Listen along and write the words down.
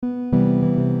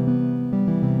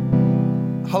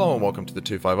Hello and welcome to the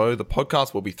 250, the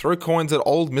podcast where we throw coins at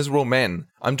old miserable men.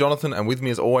 I'm Jonathan, and with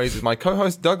me as always is my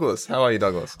co-host Douglas. How are you,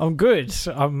 Douglas? I'm good.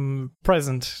 I'm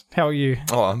present. How are you?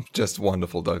 Oh, I'm just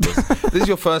wonderful, Douglas. This is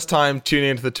your first time tuning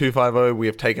into the 250. We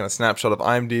have taken a snapshot of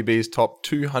IMDb's top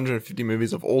 250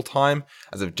 movies of all time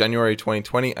as of January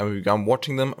 2020, and we've begun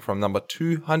watching them from number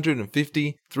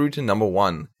 250 through to number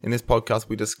 1. In this podcast,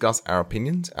 we discuss our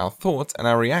opinions, our thoughts, and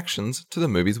our reactions to the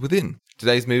movies within.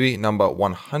 Today's movie, number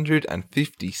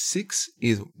 156,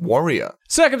 is Warrior.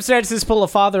 Circumstances pull a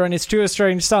father and his two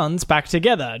estranged sons back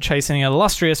together, chasing an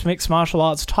illustrious mixed martial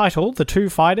arts title. The two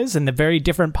fighters and the very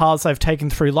different paths they've taken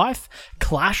through life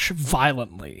clash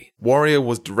violently. Warrior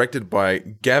was directed by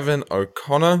Gavin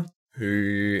O'Connor,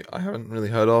 who I haven't really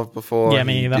heard of before. Yeah,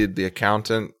 me either. He did The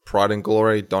Accountant, Pride and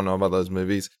Glory, don't know about those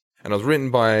movies. And it was written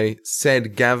by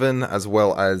said Gavin, as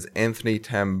well as Anthony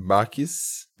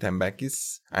Tambakis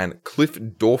and Cliff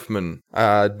Dorfman.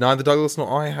 Neither Douglas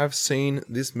nor I have seen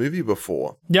this movie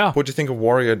before. Yeah. What do you think of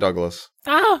Warrior, Douglas?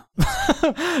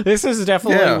 This is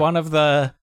definitely one of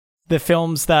the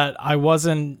films that I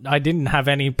didn't have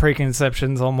any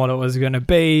preconceptions on what it was going to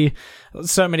be.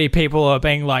 So many people are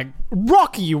being like,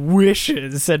 Rocky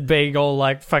wishes, and being all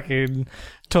like fucking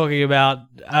talking about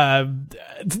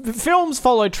films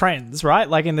follow trends, right?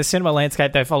 Like in the cinema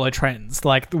landscape, they follow trends.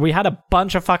 Like we had a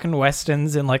bunch of fucking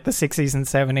westerns in like the 60s and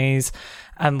 70s,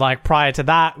 and like prior to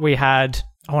that we had,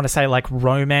 I want to say, like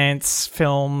romance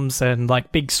films and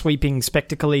like big sweeping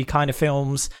spectacle-y kind of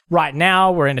films. Right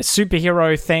now we're in a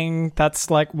superhero thing.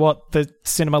 That's like what the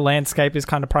cinema landscape is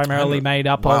kind of primarily made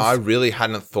up of. I really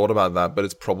hadn't thought about that, but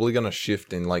it's probably going to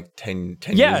shift in like 10 years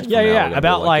from now. Yeah.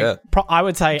 About I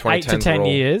would say 8 to 10 all...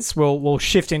 years we'll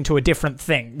shift into a different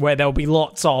thing where there'll be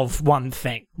lots of one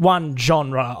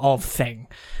genre of thing.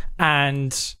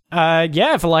 And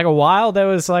for like a while there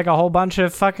was like a whole bunch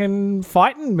of fucking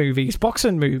fighting movies,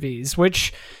 boxing movies,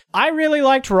 which I really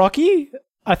liked. Rocky,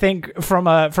 I think from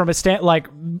a stand, like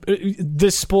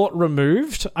the sport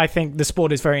removed, I think the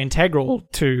sport is very integral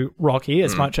to Rocky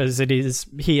as much as it is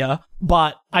here.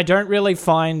 But I don't really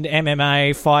find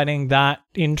MMA fighting that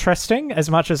interesting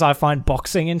as much as I find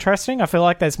boxing interesting. I feel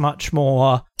like there's much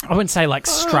more, I wouldn't say like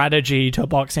strategy to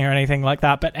boxing or anything like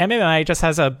that, but MMA just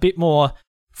has a bit more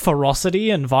ferocity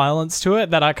and violence to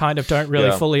it that I kind of don't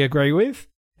really fully agree with.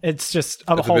 It's just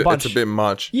a whole bunch. It's a bit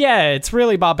much. Yeah, it's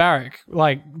really barbaric.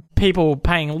 Like people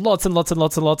paying lots and lots and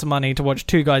lots and lots of money to watch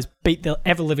two guys beat the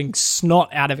ever-living snot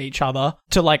out of each other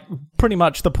to like pretty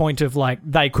much the point of like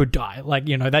they could die. Like,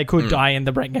 you know, they could die in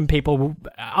the ring, and people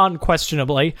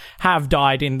unquestionably have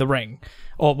died in the ring.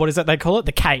 Or what is it they call it?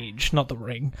 The cage, not the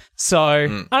ring.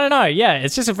 So, I don't know. Yeah,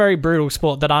 it's just a very brutal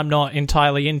sport that I'm not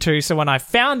entirely into. So when I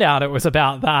found out it was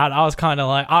about that, I was kind of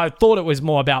like, I thought it was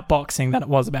more about boxing than it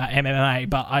was about MMA.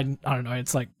 But I don't know.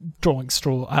 It's like drawing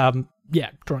straws.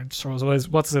 Drawing straws.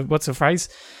 What's the phrase?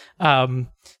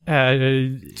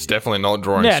 It's definitely not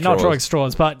drawing straws. Yeah, not drawing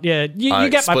straws. But yeah,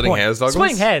 you get my point. Splitting hairs, Douglas?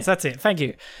 Splitting hairs, that's it. Thank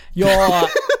you.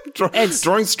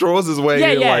 Drawing straws is where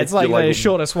it's like the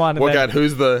shortest one. Work out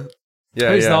who's the...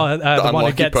 Who's the one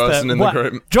who gets person in the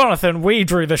group? Jonathan, we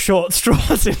drew the short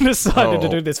straws and decided to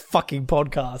do this fucking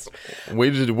podcast.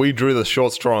 We drew the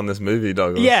short straw on this movie,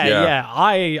 Douglas. Yeah.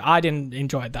 I didn't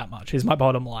enjoy it that much, is my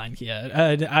bottom line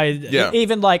here.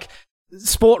 Even like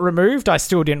sport removed, I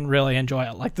still didn't really enjoy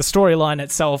it. Like the storyline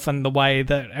itself and the way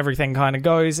that everything kind of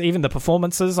goes, even the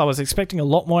performances, I was expecting a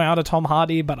lot more out of Tom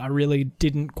Hardy, but I really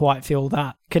didn't quite feel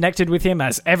that connected with him,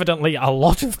 as evidently a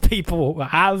lot of people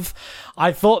have.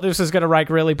 I thought this was going to rank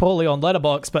really poorly on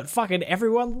Letterboxd, but fucking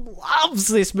everyone loves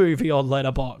this movie on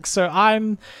Letterboxd. So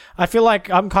I feel like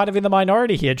I'm kind of in the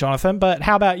minority here, Jonathan, but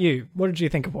how about you? What did you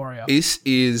think of Warrior?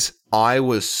 I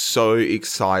was so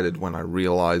excited when I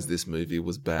realized this movie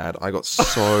was bad. I got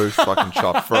so fucking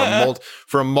chuffed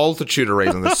for a multitude of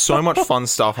reasons. There's so much fun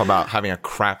stuff about having a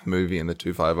crap movie in the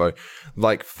 250.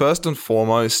 Like, first and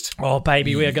foremost... Oh,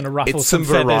 baby, we're going to ruffle some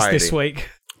feathers this week.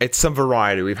 It's some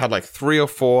variety. We've had like 3 or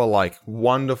 4 like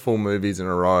wonderful movies in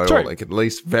a row, or like at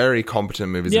least very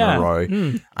competent movies in a row,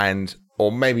 or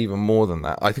maybe even more than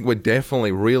that. I think we're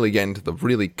definitely really getting to the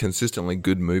really consistently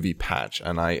good movie patch,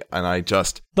 and I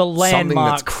just the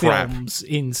landmark films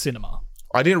in cinema.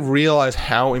 I didn't realize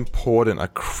how important a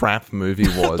crap movie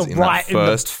was in that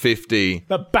first 50.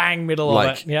 The bang middle of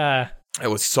it, yeah. It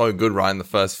was so good right in the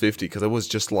first 50 because it was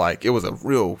just like, it was a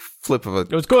real flip of a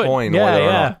it was good. Coin.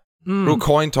 Real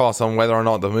coin toss on whether or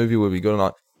not the movie would be good or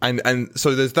not. And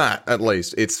so there's that, at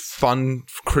least. It's fun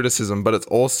criticism, but it's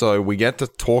also, we get to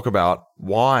talk about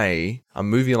why a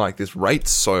movie like this rates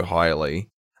so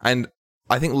highly. And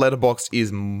I think Letterboxd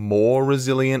is more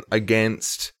resilient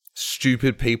against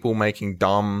stupid people making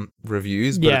dumb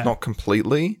reviews, but Yeah. it's not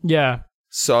completely. Yeah.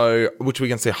 So, which we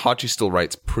can say Hachi still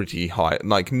rates pretty high.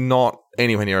 Like, not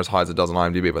anywhere near as high as it does on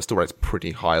IMDb, but still rates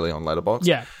pretty highly on Letterboxd.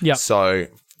 Yeah. Yeah. So,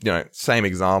 same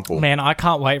example. Man, I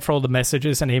can't wait for all the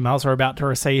messages and emails we're about to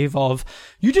receive of,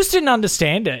 you just didn't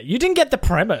understand it. You didn't get the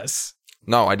premise.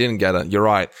 No, I didn't get it. You're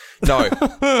right. No,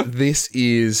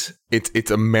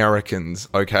 it's Americans,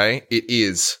 okay? It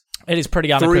is. It is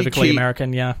pretty unequivocally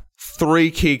American, yeah. 3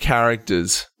 key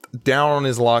characters. Down on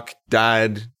his luck,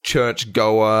 dad, church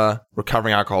goer,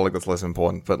 recovering alcoholic, that's less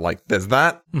important. But, like, there's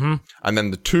that. Mm-hmm. And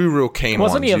then the 2 real keen ones.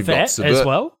 Wasn't he a vet as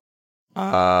well?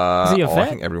 Is he a vet? I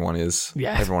think everyone is.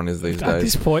 Yeah. Everyone is these At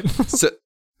days. this point. So,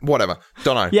 whatever.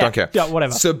 Don't know. Yeah, Don't care. yeah,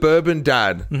 whatever. Suburban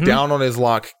dad, down on his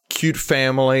luck, cute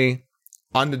family,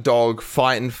 underdog,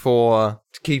 fighting to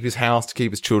keep his house, to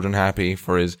keep his children happy,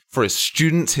 for his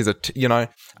students,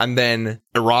 and then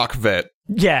Iraq vet.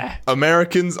 Yeah.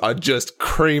 Americans are just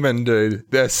creaming, dude.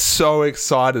 They're so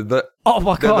excited that Oh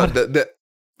my God. they're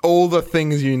all the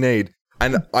things you need.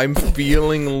 And I'm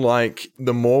feeling like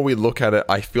the more we look at it,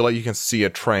 I feel like you can see a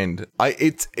trend.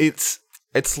 It's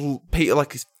like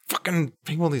these fucking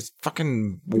people, these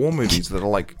fucking war movies that are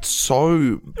like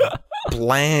so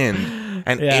bland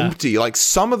and empty. Like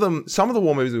some of the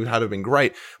war movies we've had have been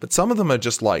great, but some of them are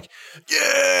just like,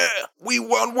 yeah, we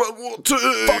won World War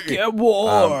II. Fuck yeah,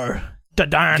 war.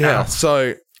 Yeah.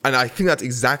 So, and I think that's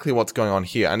exactly what's going on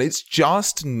here. And it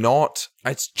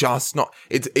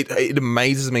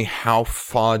amazes me how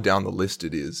far down the list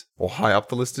it is, or high up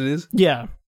the list it is. Yeah.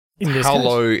 In this How case.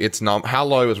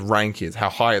 low its rank is, how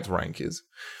high its rank is,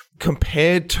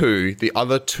 compared to the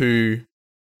other 2.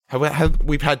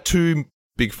 We've had 2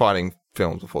 big fighting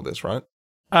films before this, right?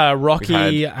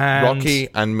 Rocky and Rocky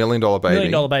and $1 Million Baby.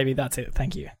 $1 Million Baby, that's it.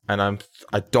 Thank you. And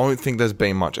I don't think there's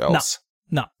been much else.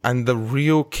 No. And the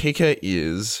real kicker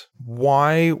is,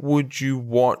 why would you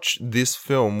watch this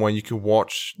film when you could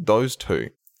watch those 2?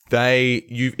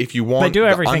 If you want They do the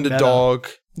everything underdog,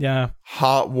 Yeah.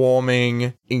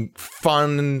 heartwarming,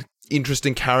 fun,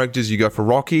 interesting characters, you go for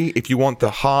Rocky. If you want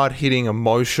the hard-hitting,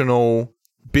 emotional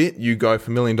bit, you go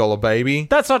for $1 Million Baby.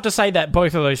 That's not to say that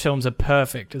both of those films are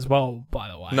perfect as well, by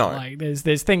the way. No. Like,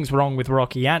 there's things wrong with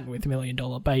Rocky and with $1 Million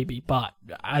Baby, but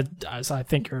as I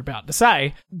think you're about to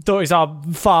say, those are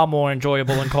far more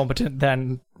enjoyable and competent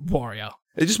than Warrior.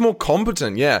 They're just more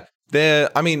competent, yeah.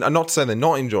 I'm not to say they're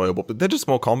not enjoyable, but they're just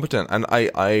more competent. And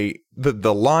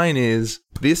the line is,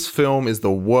 this film is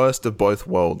the worst of both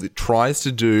worlds. It tries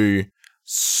to do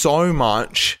so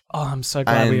much. Oh, I'm so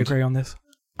glad we agree on this.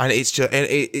 And it's just,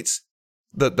 it's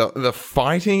the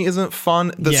fighting isn't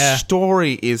fun. The Yeah.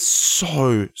 story is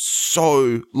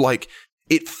so like,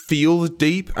 it feels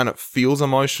deep and it feels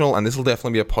emotional. And this will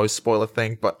definitely be a post spoiler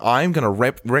thing, but I'm gonna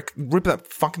rip that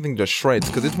fucking thing to shreds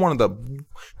because it's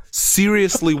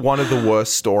seriously one of the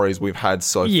worst stories we've had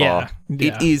so Yeah. far.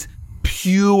 It is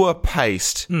pure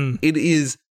paste. It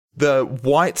is the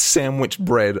white sandwich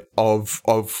bread of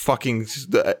fucking.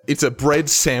 It's a bread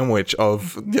sandwich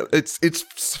of. It's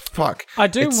fuck. I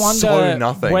do It's wonder so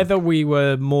nothing. whether we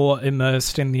were more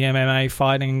immersed in the MMA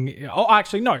fighting. Oh,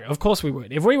 actually, no. Of course we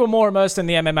would. If we were more immersed in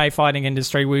the MMA fighting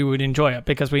industry, we would enjoy it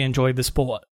because we enjoy the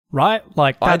sport, right?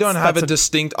 Like I don't have a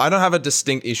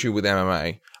distinct issue with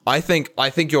MMA. I think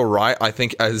you're right. I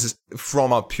think as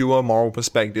from a pure moral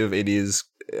perspective, it is,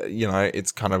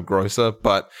 it's kind of grosser,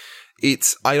 but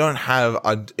I don't have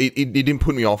it didn't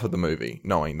put me off of the movie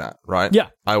knowing that, right? Yeah.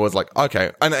 I was like,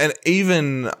 okay. And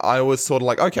even I was sort of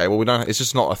like, okay, well, it's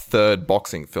just not a third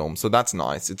boxing film. So that's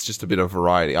nice. It's just a bit of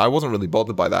variety. I wasn't really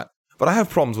bothered by that, but I have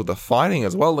problems with the fighting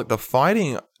as well. Like the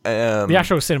fighting, the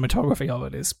actual cinematography of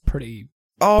it is pretty.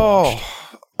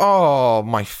 Oh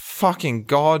my fucking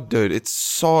God, dude. It's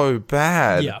so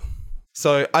bad. Yeah.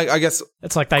 So I guess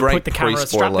It's like they great strap the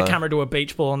pre-spoiler. camera to a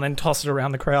beach ball and then toss it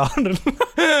around the crowd.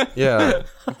 yeah,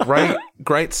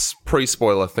 great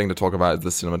pre-spoiler thing to talk about is the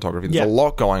cinematography. There's Yeah. a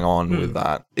lot going on with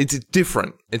that. It's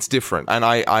different. And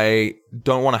I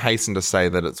don't want to hasten to say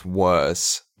that it's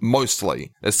worse.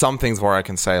 Mostly, there's some things where I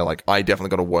can say like I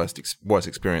definitely got a worse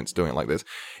experience doing it like this.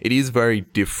 It is very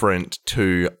different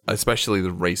to especially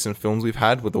the recent films we've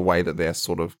had with the way that they're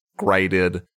sort of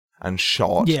graded and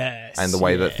shot, Yes, and the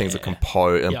way that things are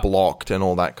composed and blocked and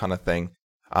all that kind of thing.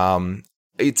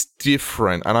 It's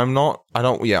different, and I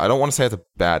don't want to say it's a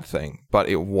bad thing, but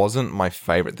it wasn't my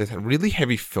favorite. There's a really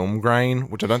heavy film grain,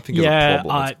 which I don't think is a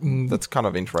problem. That's kind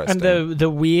of interesting. And the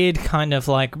weird kind of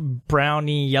like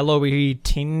browny, yellowy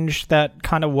tinge that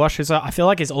kind of washes out, I feel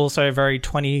like is also a very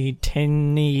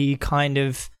 2010-y kind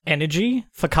of energy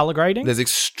for color grading. There's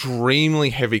extremely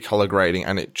heavy color grading,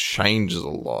 and it changes a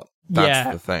lot.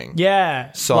 That's the thing.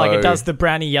 Yeah. So like it does the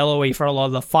browny yellowy for a lot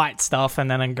of the fight stuff,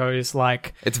 and then it goes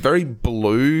like it's very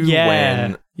blue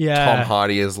when Tom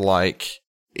Hardy is like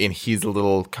in his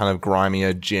little kind of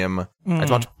grimier gym.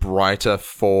 It's much brighter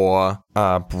for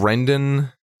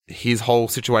Brendan. His whole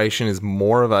situation is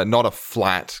more of not a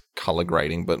flat color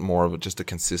grading, but more of just a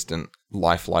consistent,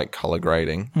 lifelike color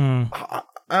grading.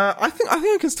 I think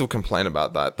I can still complain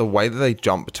about that. The way that they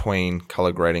jump between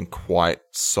color grading quite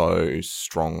so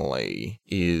strongly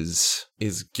gives a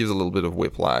little bit of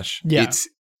whiplash. Yeah.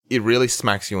 It really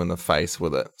smacks you in the face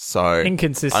with it. So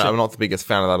inconsistent. I'm not the biggest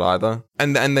fan of that either.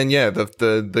 And then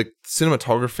the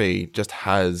cinematography just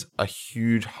has a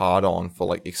huge hard on for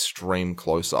like extreme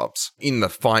close-ups in the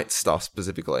fight stuff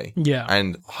specifically. Yeah.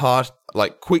 And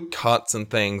like quick cuts and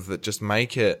things that just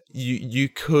make it you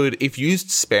could, if used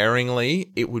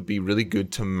sparingly, it would be really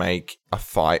good to make a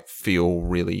fight feel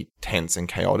really tense and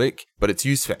chaotic, but it's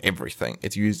used for everything.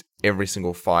 It's used every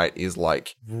single fight is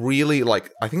like really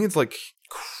like, I think it's like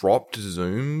cropped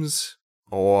zooms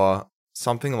or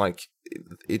something. Like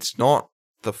it's not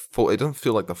the full, it doesn't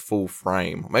feel like the full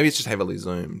frame. Maybe it's just heavily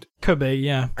zoomed. Could be,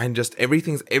 yeah. And just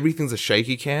everything is a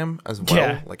shaky cam as well.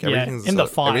 Yeah, like everything's in the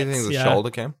fights, everything's a shoulder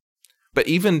cam. But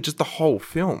even just the whole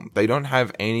film, they don't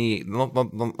have any, not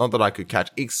that I could catch,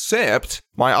 except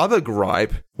my other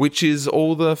gripe, which is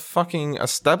all the fucking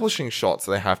establishing shots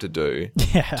they have to do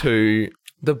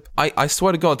I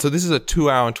swear to God, so this is a 2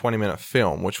 hour and 20 minute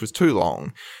film, which was too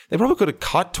long. They probably could have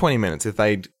cut 20 minutes if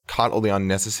they'd cut all the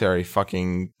unnecessary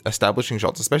fucking establishing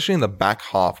shots, especially in the back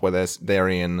half where they're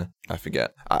in, I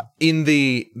forget, at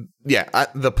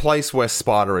the place where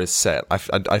Sparta is set.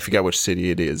 I forget which city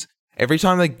it is. Every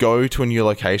time they go to a new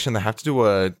location, they have to do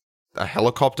a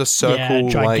helicopter circle,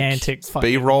 gigantic like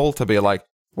B-roll to be like,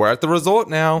 we're at the resort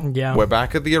now. Yeah. We're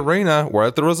back at the arena. We're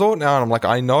at the resort now. And I'm like,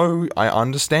 I know, I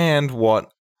understand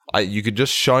you could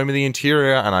just show me the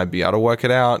interior and I'd be able to work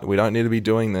it out. We don't need to be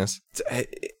doing this.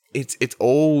 It's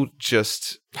all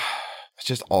just, it's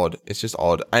just odd. It's just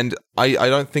odd. And I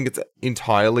don't think it's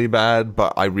entirely bad,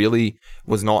 but I really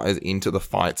was not as into the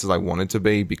fights as I wanted to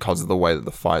be because of the way that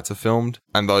the fights are filmed.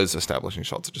 And those establishing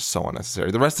shots are just so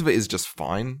unnecessary. The rest of it is just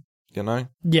fine, you know?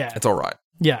 Yeah. It's all right.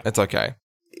 Yeah. It's okay.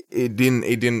 It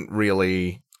didn't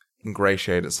really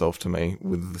ingratiate itself to me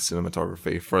with the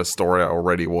cinematography for a story I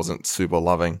already wasn't super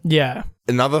loving. Yeah.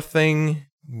 Another thing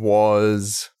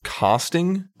was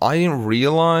casting. I didn't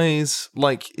realize,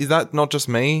 like, is that not just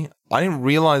me? I didn't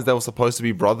realize they were supposed to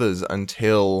be brothers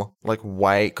until, like,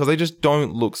 because they just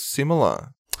don't look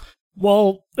similar.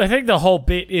 Well, I think the whole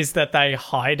bit is that they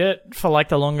hide it for like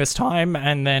the longest time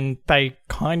and then they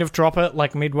kind of drop it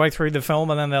like midway through the film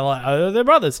and then they're like, oh, they're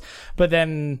brothers. But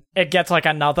then it gets like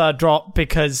another drop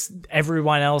because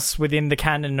everyone else within the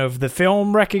canon of the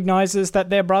film recognizes that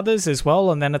they're brothers as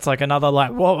well. And then it's like another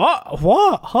like, what's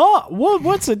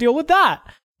the deal with that?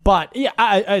 But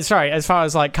yeah, sorry, as far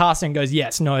as like casting goes,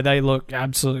 yes, no, they look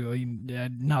absolutely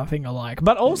nothing alike.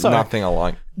 But also, nothing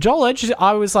alike. Joel Edgerton,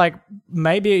 I was like,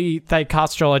 maybe they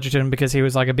cast Joel Edgerton because he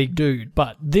was like a big dude.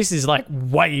 But this is like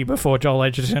way before Joel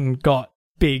Edgerton got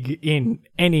big in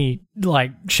any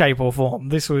like shape or form.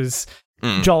 This was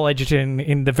Joel Edgerton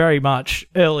in the very much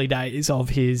early days of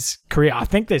his career. I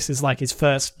think this is like his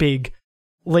first big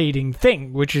leading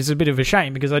thing, which is a bit of a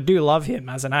shame because I do love him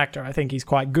as an actor. I think he's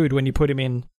quite good when you put him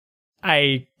in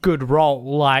a good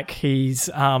role. Like he's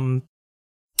he's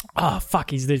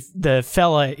the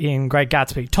fella in Great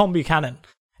Gatsby, Tom Buchanan.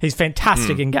 He's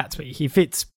fantastic in Gatsby. He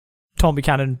fits Tom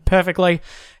Buchanan perfectly.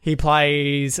 He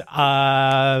plays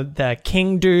the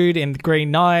King dude in The Green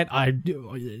Knight.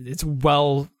 It's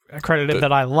well accredited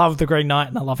that I love The Green Knight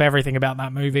and I love everything about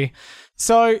that movie.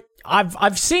 So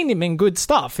I've seen him in good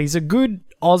stuff. He's a good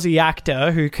Aussie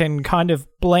actor who can kind of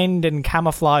blend and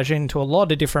camouflage into a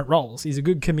lot of different roles. He's a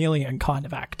good chameleon kind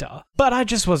of actor. But I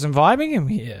just wasn't vibing him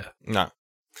here. No.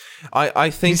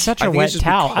 I think he's such a wet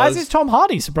towel. As is Tom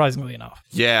Hardy, surprisingly enough.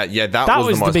 Yeah, that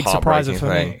was the most big surprise for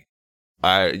me.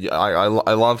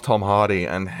 I love Tom Hardy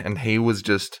and he was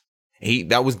just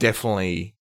that was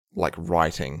definitely like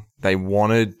writing. They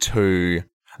wanted to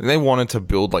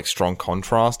build like strong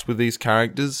contrast with these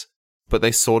characters, but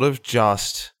they sort of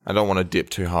just, I don't want to dip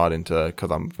too hard into,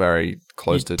 because I'm very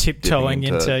close to tiptoeing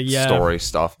into story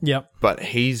stuff. Yep. But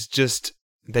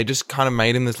they just kind of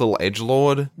made him this little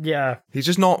edgelord. Yeah. He's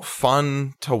just not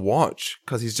fun to watch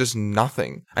because he's just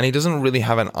nothing. And he doesn't really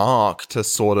have an arc to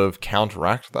sort of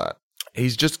counteract that.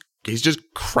 He's just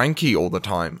cranky all the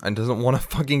time and doesn't want to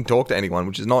fucking talk to anyone,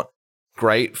 which is not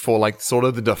great for like sort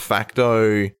of the de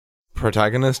facto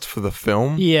protagonist for the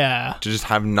film. Yeah. To just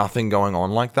have nothing going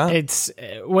on like that. It's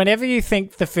whenever you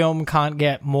think the film can't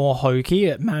get more hokey,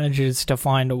 it manages to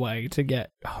find a way to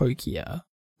get hokier,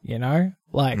 you know?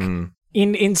 Like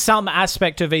in some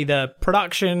aspect of either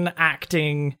production,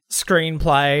 acting,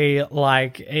 screenplay,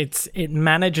 like it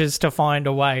manages to find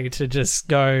a way to just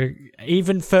go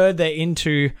even further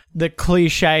into the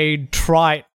cliched,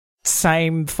 trite,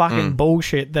 same fucking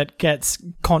bullshit that gets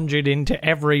conjured into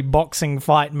every boxing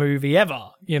fight movie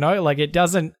ever, you know? Like it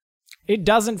doesn't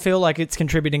feel like it's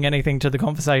contributing anything to the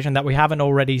conversation that we haven't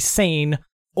already seen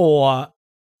or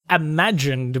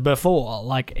imagined before.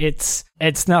 Like it's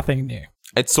nothing new.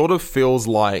 It sort of feels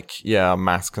like,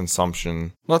 mass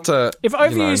consumption. Not to... If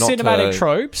overused cinematic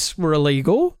tropes were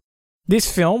illegal, this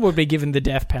film would be given the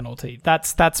death penalty.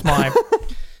 That's my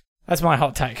that's my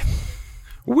hot take.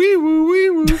 Wee woo, wee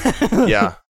woo.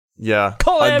 Yeah.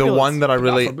 The one that I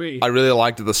really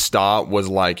liked at the start was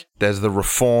like, there's the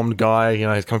reformed guy, you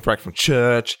know, he's coming back from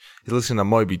church, he's listening to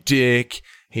Moby Dick,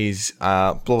 he's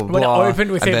blah, blah, blah. When it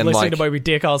opened with him listening to Moby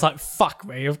Dick, I was like, fuck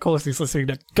me, of course he's listening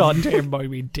to goddamn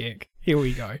Moby Dick. Here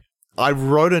we go. I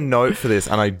wrote a note for this,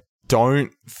 and I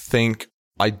don't think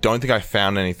I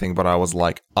found anything, but I was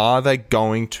like, are they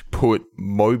going to put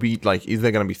Moby, like, is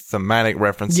there going to be thematic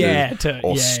references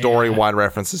or story-wide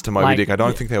references to Moby Dick? I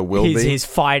don't think there will be. His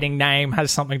fighting name has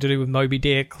something to do with Moby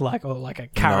Dick, or like a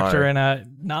character in a...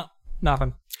 No,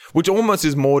 nothing. Which almost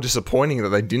is more disappointing that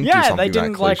they didn't do something that cliche. Yeah, they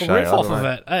didn't, like, riff off of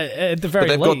it, at the very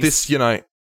least. But they've got this, you know,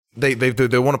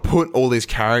 they want to put all these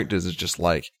characters as just,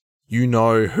 like, you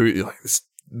know who, like, this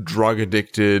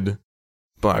drug-addicted,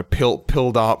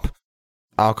 pilled up,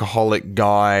 alcoholic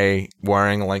guy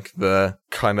wearing like the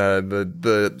kind of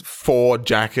the four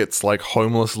jackets, like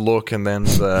homeless look, and then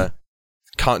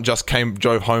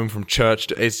drove home from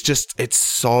church. It's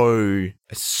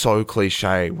so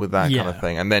cliche with that kind of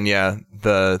thing. And then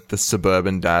the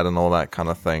suburban dad and all that kind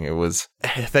of thing. It was,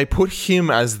 they put him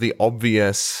as the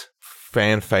obvious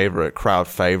fan favorite, crowd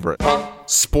favorite.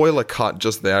 Spoiler cut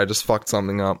just there. I just fucked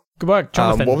something up. Good work,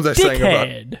 Jonathan. What was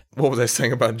I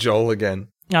saying about Joel again?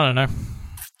 I don't know.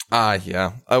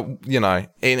 You know,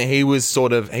 and he was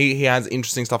sort of, he has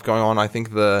interesting stuff going on. I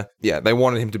think they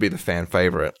wanted him to be the fan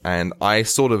favorite, and I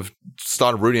sort of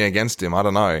started rooting against him. I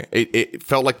don't know. It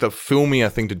felt like the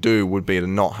filmier thing to do would be to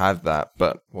not have that,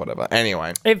 but whatever.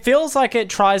 Anyway. It feels like it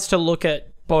tries to look at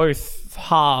both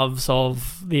halves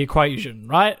of the equation,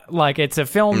 right? Like, it's a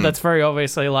film that's very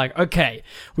obviously like, okay,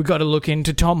 we got to look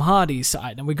into Tom Hardy's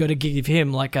side, and we got to give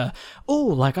him like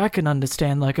I can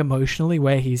understand like emotionally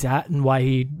where he's at and why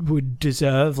he would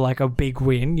deserve like a big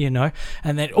win, you know?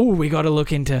 And then, we got to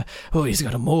look into, he's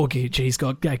got a mortgage, he's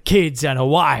got kids and a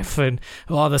wife, and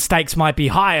the stakes might be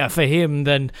higher for him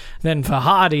than for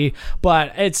Hardy,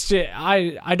 but it's just,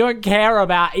 I don't care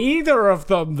about either of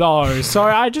them though, so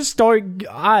I just don't,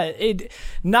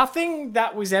 nothing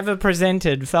that was ever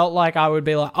presented felt like I would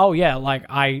be like,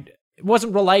 it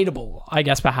wasn't relatable, I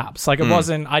guess, perhaps. Like, it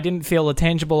wasn't, I didn't feel a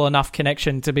tangible enough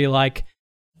connection to be like,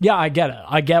 yeah, I get it.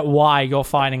 I get why you're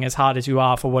fighting as hard as you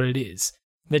are for what it is.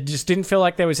 It just didn't feel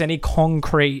like there was any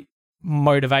concrete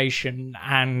motivation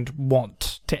and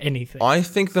want to anything. I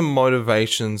think the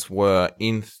motivations were,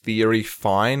 in theory,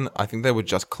 fine. I think they were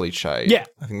just cliche. Yeah.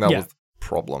 I think that was the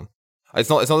problem. It's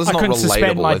not relatable. I couldn't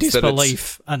suspend my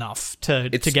disbelief enough to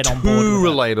get on board with It's too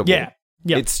relatable.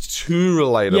 Yeah. It's too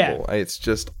relatable. Yeah. It's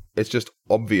just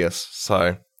obvious.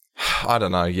 So, I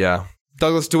don't know. Yeah.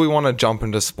 Douglas, do we want to jump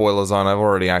into spoiler zone? I've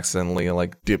already accidentally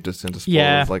dipped us into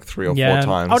spoilers like 3 or 4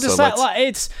 times. I'll just say,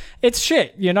 like, it's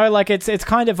shit, you know? Like, it's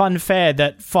kind of unfair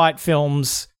that fight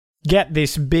films get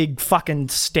this big fucking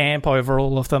stamp over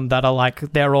all of them that are like,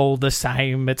 they're all the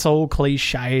same. It's all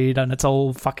cliched and it's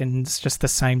all fucking, it's just the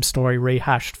same story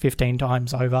rehashed 15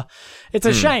 times over. It's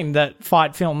a shame that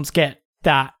fight films get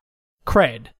that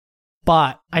cred.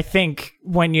 But I think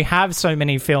when you have so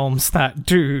many films that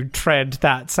do tread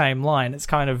that same line, it's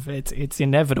kind of, it's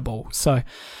inevitable. So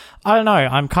I don't know.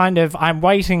 I'm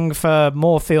waiting for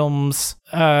more films.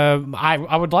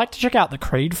 I would like to check out the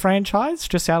Creed franchise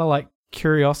just out of like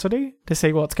curiosity to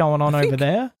see what's going on over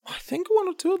there. I think 1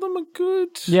 or 2 of them are good.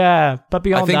 Yeah, but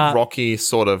beyond that, I think Rocky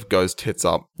sort of goes tits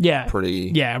up. Yeah,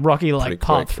 pretty. Yeah, Rocky like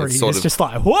part 3. It's just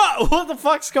like, what the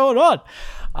fuck's going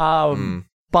on?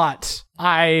 But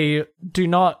I do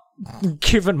not,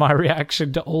 given my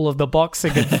reaction to all of the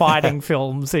boxing and fighting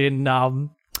films in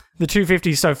the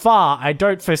 250 so far, I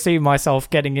don't foresee myself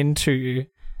getting into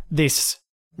this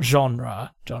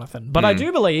genre, Jonathan. But I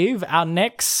do believe our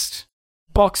next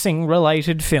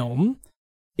boxing-related film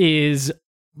is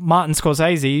Martin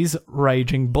Scorsese's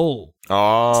Raging Bull,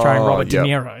 starring Robert De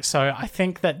Niro. So I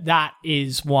think that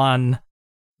is one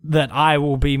that I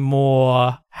will be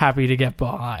more happy to get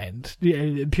behind,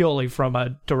 purely from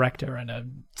a director and a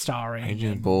starring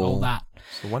and all that.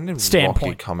 So when did standpoint.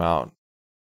 Rocky come out,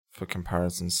 for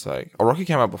comparison's sake? Oh, Rocky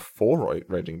came out before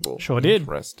Raging Bull. Sure did.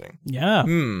 Interesting. Yeah.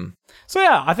 So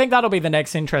yeah, I think that'll be the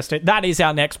next interesting. That is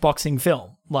our next boxing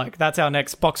film. Like, that's our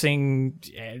next boxing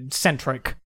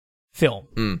centric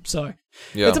film. So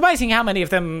it's amazing how many of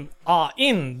them are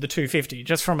in the 250,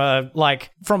 just from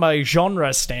a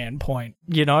genre standpoint.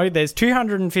 You know, there's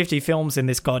 250 films in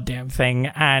this goddamn thing,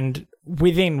 and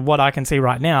within what I can see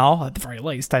right now, at the very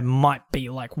least, there might be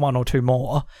like one or two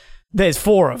more. There's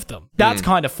 4 of them. That's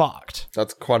kind of fucked.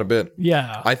 That's quite a bit.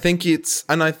 Yeah. I think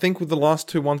with the last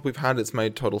 2 ones we've had, it's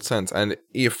made total sense. And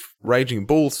if Raging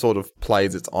Bull sort of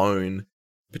plays its own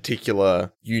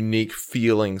particular unique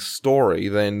feeling story,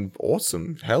 then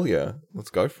awesome. Hell yeah. Let's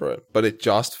go for it. But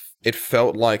it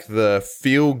felt like the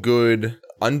feel-good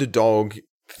underdog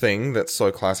thing that's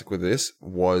so classic with this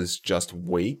was just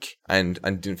weak and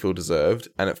didn't feel deserved.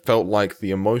 And it felt like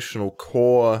the emotional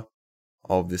core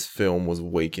of this film was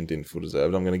weak and didn't feel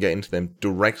deserved. I'm going to get into them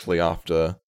directly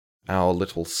after our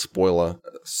little spoiler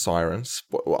siren.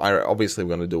 Obviously, we're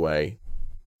going to do a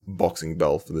boxing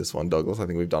bell for this one, Douglas. I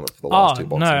think we've done it for the last 2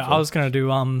 boxing films. I was going to do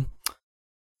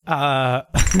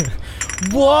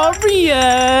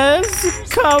Warriors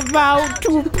come out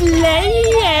to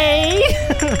play.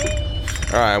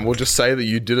 All right, and we'll just say that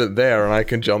you did it there, and I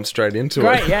can jump straight into it.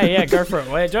 Great, yeah, go for it.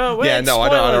 I don't recommend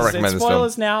this film.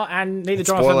 Spoilers now, and neither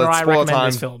Jonathan nor I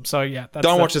recommend this film. So yeah,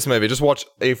 don't watch this movie. Just watch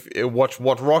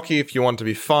Rocky if you want to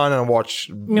be fun, and watch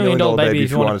Million Dollar Baby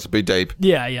if you want it to be deep.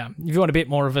 Yeah. If you want a bit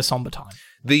more of a somber time.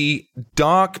 The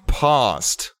dark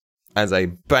past as a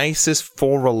basis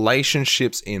for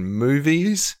relationships in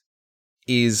movies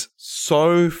is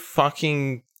so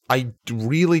fucking... I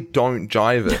really don't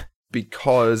jive it.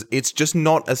 Because it's just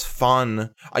not as fun.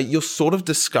 You're sort of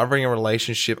discovering a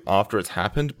relationship after it's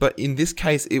happened, but in this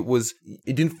case, it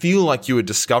didn't feel like you were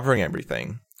discovering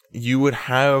everything. You would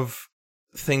have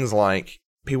things like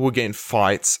people would get in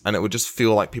fights, and it would just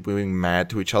feel like people were being mad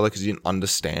to each other because you didn't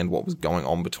understand what was going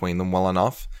on between them well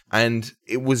enough. And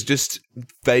it was just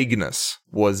vagueness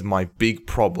was my big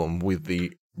problem with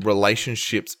the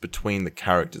relationships between the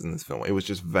characters in this film. It was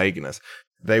just vagueness.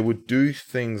 They would do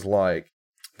things like,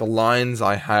 the lines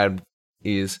I had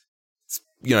is,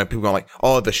 people going like,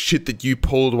 oh, the shit that you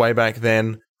pulled way back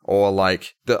then, or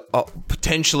like the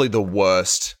potentially the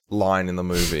worst line in the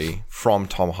movie from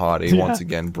Tom Hardy, once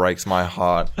again, breaks my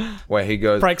heart, where he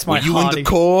goes, breaks my heart. You in the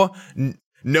Corps?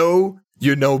 No,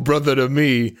 you're no brother to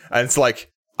me. And it's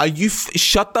like,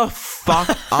 shut the fuck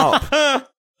up.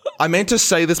 I meant to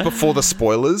say this before the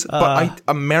spoilers, but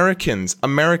Americans,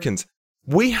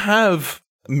 we have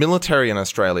military in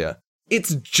Australia.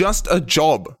 It's just a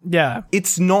job. Yeah.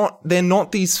 They're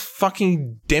not these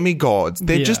fucking demigods.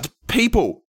 They're just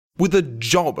people with a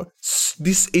job.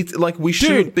 It's like we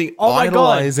shouldn't be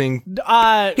idolizing.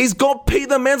 The man's got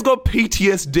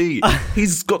PTSD.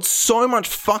 He's got so much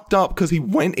fucked up because he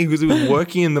was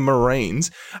working in the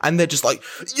Marines, and they're just like,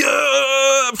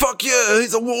 yeah, fuck yeah,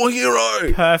 he's a war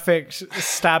hero. Perfect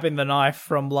stab in the knife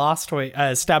from last week,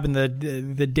 stab in the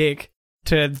dick.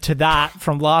 To that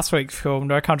from last week's film,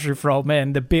 No Country for Old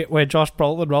Men, the bit where Josh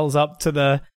Brolin rolls up to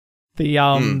the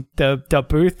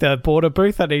booth, the border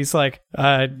booth, and he's like,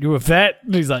 you a vet?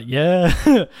 And he's like,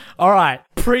 yeah. All right,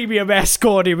 premium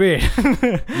escort him in.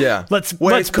 Yeah. Let's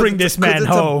bring this man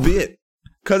home.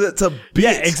 Because it's a bit.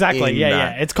 Yeah, exactly.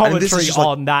 Yeah. It's commentary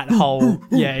on that whole.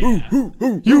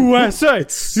 USA.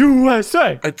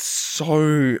 It's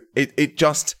so. It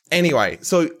just. Anyway,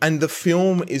 so. And the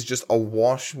film is just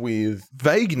awash with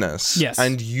vagueness. Yes.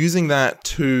 And using that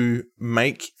to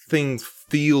make things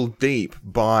feel deep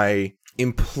by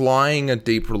implying a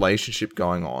deep relationship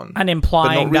going on. And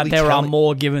implying that there are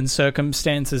more given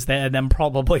circumstances there than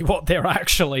probably what there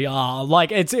actually are.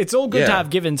 Like, it's all good to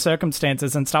have given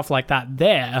circumstances and stuff like that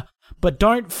there, but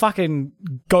don't fucking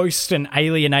ghost and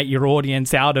alienate your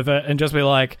audience out of it and just be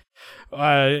like,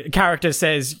 character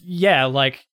says, yeah,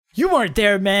 like, you weren't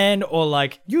there, man, or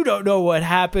like, you don't know what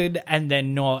happened, and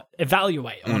then not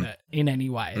evaluate on it in any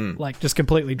way. Like, just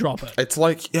completely drop it. It's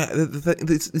like,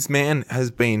 this man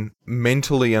has been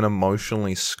mentally and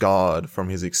emotionally scarred from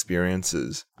his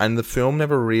experiences, and the film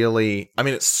never really, I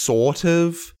mean, it sort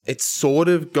of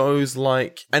goes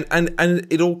like, and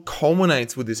it all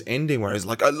culminates with this ending where he's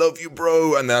like, I love you,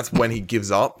 bro, and that's when he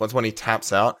gives up, that's when he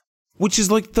taps out, which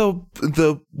is like the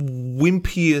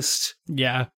wimpiest...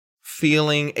 Yeah.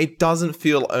 feeling. It doesn't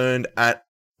feel earned at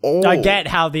all. I get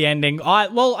how the ending.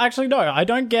 Actually, no, I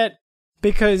don't get,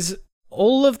 because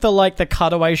all of the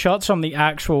cutaway shots from the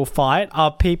actual fight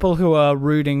are people who are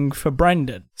rooting for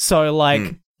Brendan. So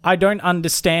I don't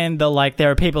understand there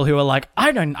are people who are like,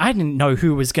 I didn't know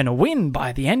who was going to win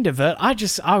by the end of it. I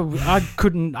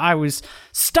was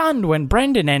stunned when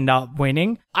Brendan ended up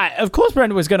winning. Of course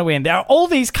Brendan was going to win. There are all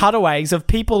these cutaways of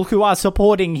people who are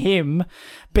supporting him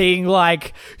being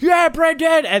like, yeah,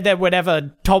 Brendan. And then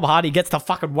whenever Tom Hardy gets the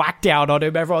fucking whack down on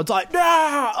him, everyone's like,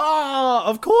 nah,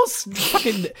 of course,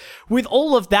 fucking, with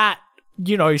all of that,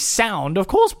 sound, of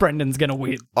course Brendan's going to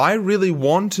win. I really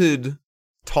wanted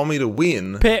Tommy to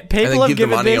win. People have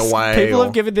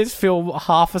given this film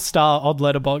half a star on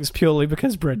Letterboxd purely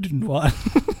because Brendan won.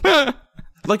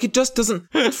 It just doesn't.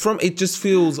 It just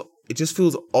feels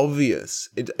obvious.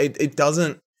 It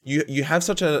doesn't. You have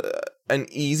such an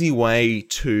easy way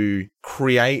to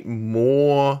create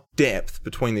more depth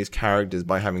between these characters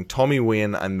by having Tommy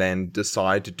win and then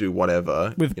decide to do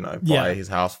whatever, buy his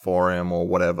house for him or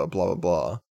whatever, blah blah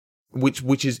blah.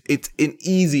 Which is, it's an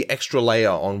easy extra layer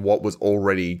on what was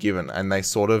already given. And they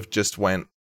sort of just went,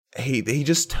 he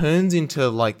just turns into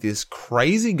this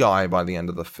crazy guy by the end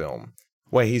of the film,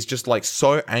 where he's just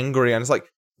so angry. And it's like,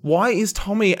 why is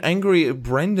Tommy angry at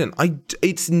Brendan? I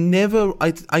never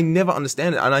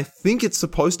understand it. And I think it's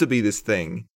supposed to be this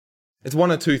thing. It's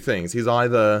one of two things. He's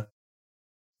either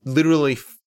literally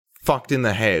fucked in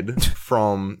the head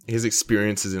from his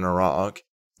experiences in Iraq,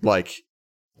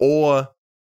 or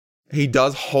he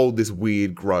does hold this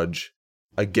weird grudge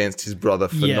against his brother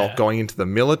for not going into the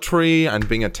military and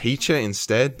being a teacher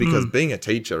instead, because being a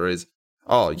teacher is,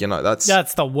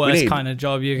 that's the worst kind of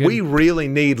job you can. We really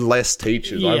need less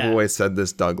teachers. Yeah. I've always said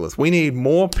this, Douglas. We need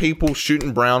more people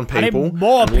shooting brown people. I need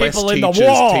more people in the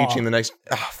war teaching the next.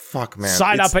 Oh, fuck, man.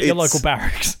 Sign up at your local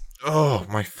barracks. Oh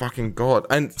my fucking God.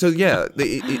 And so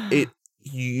I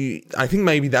think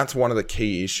maybe that's one of the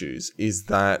key issues is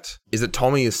that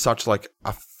Tommy is such a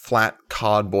flat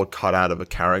cardboard cutout of a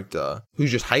character who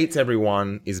just hates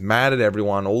everyone, is mad at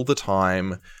everyone all the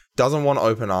time, doesn't want to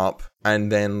open up,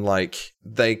 and then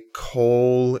they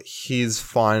call his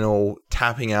final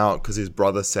tapping out because his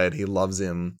brother said he loves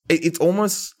him. It's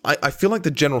almost, I feel like the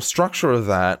general structure of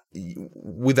that,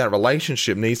 with that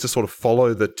relationship, needs to sort of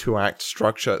follow the 3-act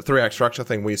structure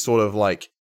thing, where you sort of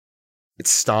it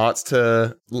starts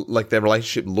to, their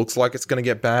relationship looks like it's going to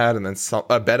get bad and then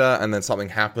better, and then something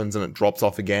happens and it drops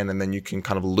off again, and then you can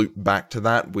kind of loop back to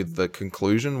that with the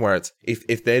conclusion, where it's,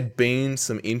 if there'd been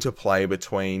some interplay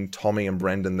between Tommy and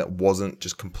Brendan that wasn't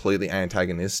just completely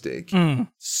antagonistic,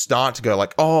 start to go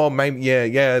oh, maybe,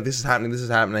 yeah, this is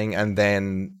happening, and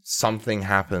then something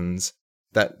happens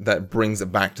that brings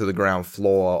it back to the ground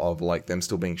floor of them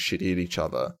still being shitty at each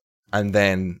other, and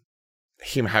then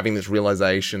him having this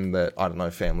realization that, I don't know,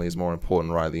 family is more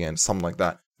important right at the end, something like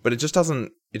that. But it just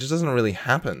doesn't really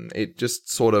happen. It just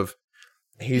sort of,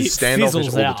 he's standoffish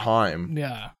all the time.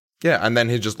 Yeah. Yeah, and then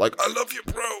he's just I love you,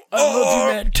 bro. I love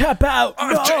you, man. Tap out.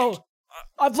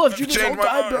 I've loved you this whole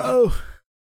time, bro.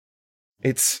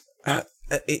 It's,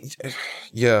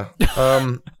 yeah.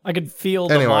 I can feel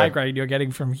the migraine you're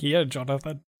getting from here,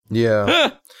 Jonathan.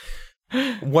 Yeah.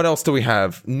 What else do we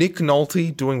have? Nick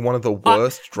Nolte doing one of the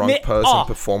worst drunk person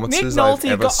performances I've ever seen.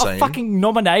 Nick Nolte got a fucking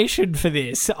nomination for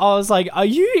this. I was like, are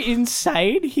you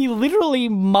insane? He literally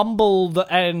mumbled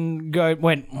and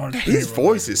went... His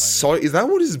voice is so... Is that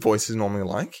what his voice is normally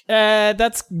like?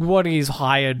 That's what he's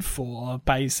hired for,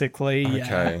 basically.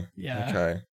 Okay. Yeah.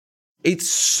 Okay.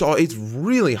 It's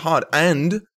really hard.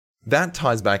 And that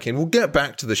ties back in. We'll get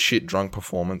back to the shit drunk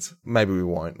performance. Maybe we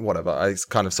won't. Whatever. It's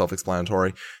kind of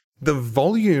self-explanatory. The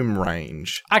volume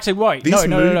range. Actually, wait.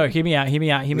 No. Hear me out. Him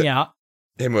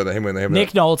with it.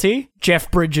 Nick Nolte, Jeff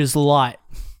Bridges light.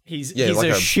 He's a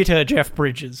shitter Jeff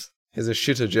Bridges. He's a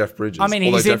shitter Jeff Bridges. I mean,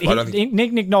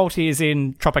 Nick Nolte is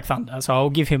in Tropic Thunder, so I'll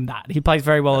give him that. He plays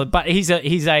very well, but he's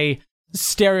a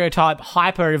stereotype,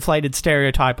 hyper-inflated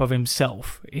stereotype of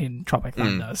himself in Tropic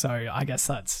Thunder. So I guess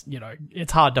that's,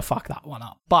 it's hard to fuck that one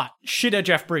up. But shitter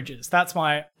Jeff Bridges. That's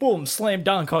my, boom, slam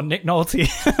dunk on Nick Nolte.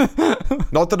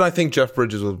 Not that I think Jeff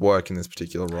Bridges would work in this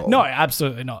particular role. No,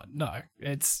 absolutely not. No,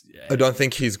 it's... I don't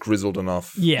think he's grizzled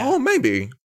enough. Yeah. Oh, maybe.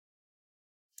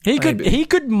 He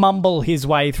could mumble his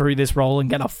way through this role and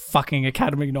get a fucking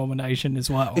Academy nomination as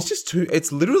well.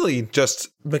 It's literally just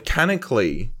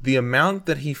mechanically the amount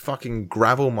that he fucking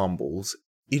gravel mumbles,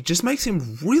 it just makes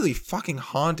him really fucking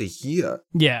hard to hear.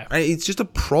 Yeah. It's just a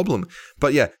problem.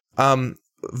 But yeah,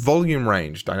 volume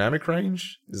range, dynamic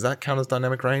range? Does that count as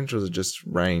dynamic range or is it just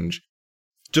range?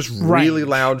 Just really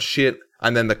loud shit,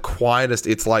 and then the quietest,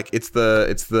 it's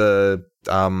the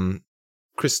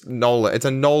Chris Nolan. It's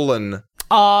a Nolan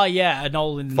Oh, yeah, a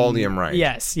Nolan. volume range.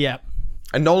 Yes, yeah.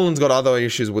 And Nolan's got other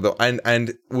issues with it.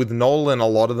 And with Nolan, a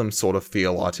lot of them sort of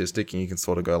feel artistic, and you can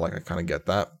sort of go like, I kind of get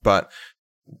that.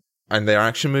 And they're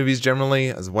action movies generally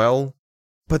as well.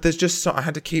 But there's just I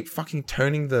had to keep fucking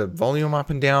turning the volume up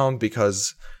and down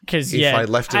because if I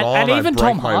left it on, even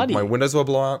Tom Hardy, my windows will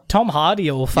blow out. Tom Hardy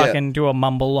will fucking do a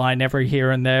mumble line every here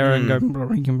and there and go,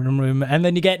 and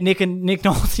then you get Nick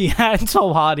Nolte and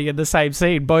Tom Hardy in the same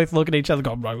scene, both look at each other,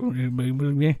 go.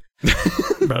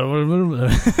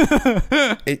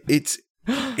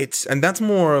 It's and that's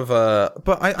more of a.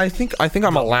 But I think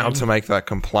I'm allowed to make that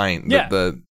complaint.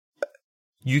 Yeah.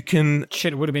 You can...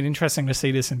 Shit, it would have been interesting to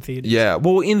see this in theaters. Yeah,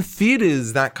 well, in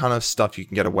theaters, that kind of stuff, you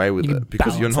can get away with it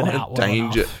because you're not at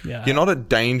danger. Yeah. You're not at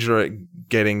danger at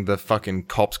getting the fucking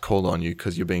cops called on you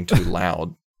because you're being too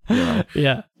loud. You know?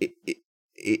 Yeah.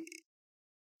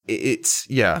 It's...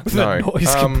 Yeah, The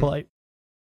noise complaint.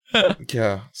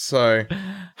 Yeah, so...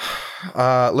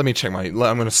 let me check I'm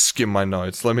going to skim my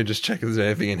notes. Let me just check if there's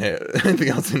anything in here. Anything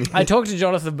else in here. I talked to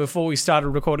Jonathan before we started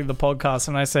recording the podcast,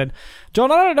 and I said, John,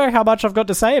 I don't know how much I've got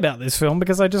to say about this film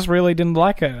because I just really didn't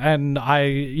like it. And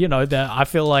I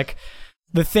feel like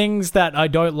the things that I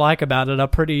don't like about it are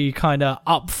pretty kind of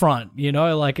upfront,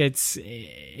 like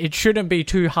it shouldn't be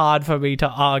too hard for me to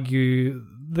argue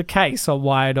the case on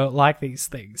why I don't like these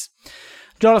things.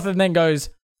 Jonathan then goes,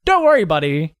 don't worry,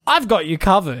 buddy. I've got you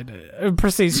covered. And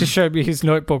proceeds to show me his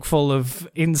notebook full of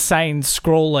insane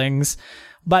scrawlings.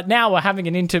 But now we're having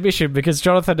an intermission because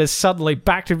Jonathan has suddenly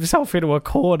backed himself into a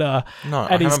corner. No,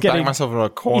 I haven't backed myself into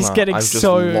a corner. He's getting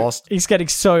He's getting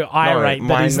so irate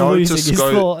that he's losing his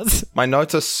thoughts. My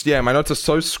notes are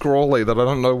so scrawly that I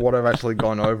don't know what I've actually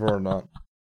gone over or not.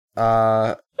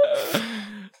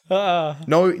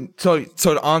 No, so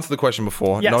to answer the question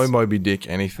before, yes. No Moby Dick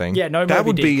anything. Yeah, no Moby Dick. That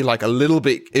would be like it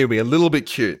would be a little bit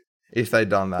cute if they'd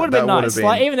done that. Would have been nice,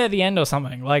 like even at the end or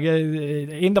something, like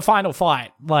in the final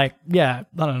fight, like, yeah,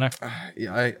 I don't know.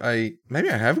 Yeah, I maybe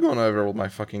I have gone over all my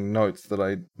fucking notes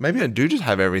maybe I do just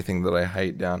have everything that I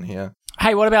hate down here.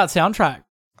 Hey, what about soundtrack?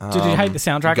 Did you hate the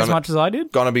soundtrack as much as I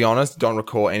did? Gonna be honest, don't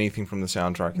recall anything from the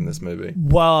soundtrack in this movie.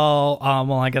 Well,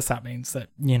 I guess that means that,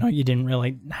 you didn't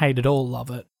really hate it all, love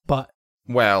it. But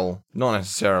well, not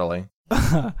necessarily.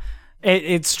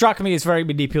 It struck me as very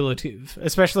manipulative,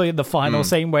 especially in the final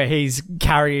scene where he's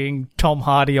carrying Tom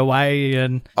Hardy away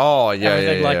and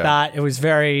everything like that. It was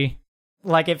very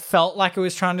it felt like it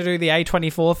was trying to do the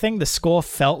A24 thing. The score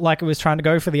felt like it was trying to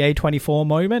go for the A24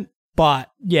 moment,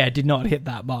 but yeah, it did not hit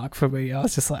that mark for me. I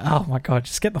was just like, oh my god,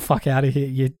 just get the fuck out of here,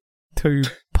 you two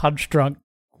punch drunk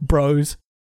bros.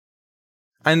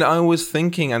 And I was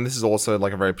thinking, and this is also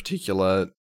like a very particular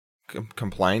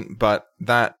complaint, but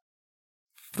that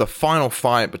the final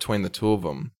fight between the two of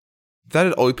them, that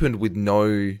had opened with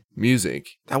no music,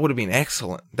 that would have been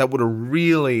excellent. That would have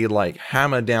really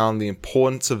hammered down the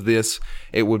importance of this.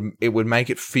 It would make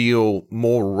it feel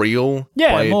more real.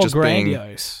 Yeah, by more just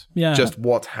grandiose. Yeah, just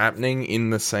what's happening in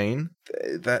the scene.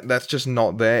 That's just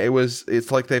not there.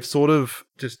 It's like they've sort of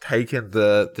just taken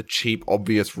the cheap,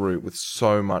 obvious route with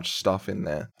so much stuff in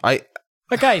there.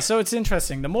 Okay, so it's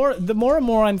interesting. The more and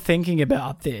more I'm thinking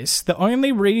about this, the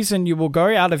only reason you will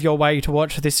go out of your way to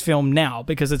watch this film now,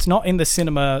 because it's not in the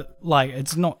cinema,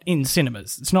 it's not in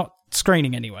cinemas, it's not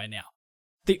screening anywhere now.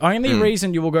 The only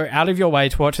reason you will go out of your way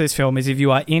to watch this film is if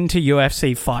you are into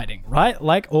UFC fighting, right?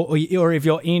 Or if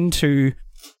you're into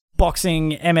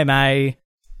boxing, MMA,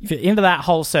 if you're into that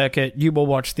whole circuit, you will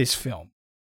watch this film.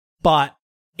 But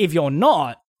if you're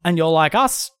not, and you're like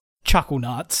us chuckle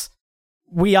nuts,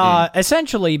 we are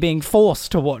essentially being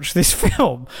forced to watch this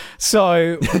film.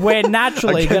 So we're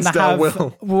naturally going to have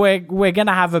we're going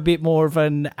to have a bit more of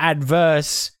an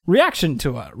adverse reaction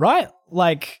to it, right?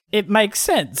 It makes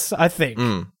sense, I think.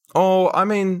 Oh, I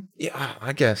mean, yeah,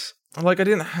 I guess. I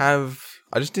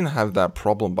just didn't have that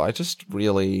problem, but I just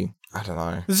really, I don't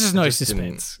know. There's just no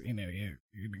suspense.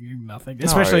 Nothing.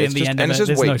 Especially in the end of it,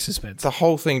 there's no suspense. The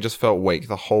whole thing just felt weak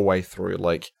the whole way through.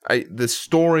 The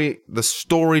story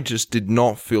just did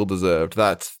not feel deserved.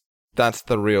 That's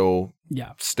the real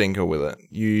stinker with it.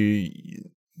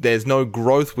 There's no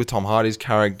growth with Tom Hardy's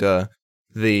character.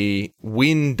 The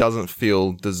win doesn't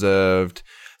feel deserved.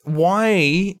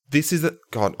 Why?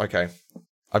 God, okay.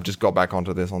 I've just got back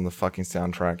onto this on the fucking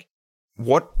soundtrack.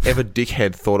 Whatever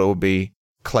dickhead thought it would be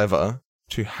clever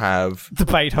to have the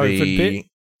Beethoven bit.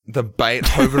 The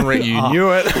Beethoven bit. You knew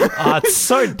it. It's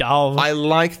so dumb. I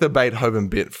like the Beethoven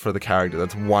bit for the character.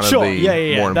 That's one of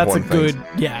the more important things.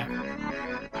 Yeah.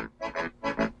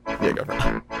 Yeah, go for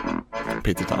it.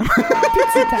 Pizza time.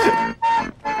 Pizza time.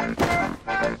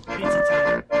 Pizza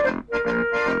time.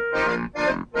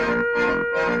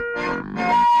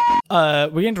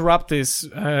 We interrupt this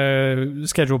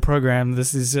scheduled program.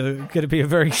 This is going to be a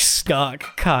very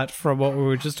stark cut from what we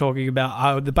were just talking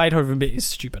about. The Beethoven bit is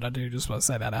stupid. I do just want to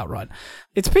say that outright.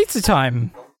 It's pizza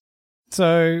time.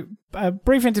 So, a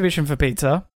brief intermission for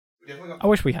pizza. I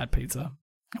wish we had pizza.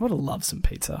 I would have loved some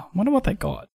pizza. I wonder what they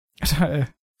got. Does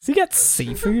he get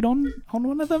seafood on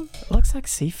one of them? It looks like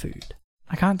seafood.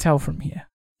 I can't tell from here.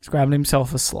 He's grabbing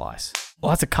himself a slice. Oh,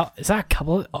 that's a cup. Is that a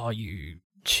couple? Oh, you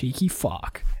cheeky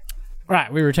fuck.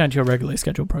 Right, we return to your regularly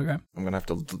scheduled program. I'm going to have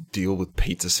to deal with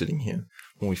pizza sitting here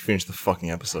when we finish the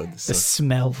fucking episode. The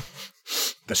smell.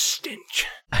 The stench.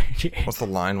 What's the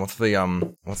line? What's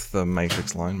the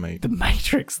Matrix line, mate? The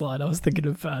Matrix line. I was thinking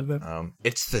of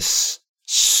it's the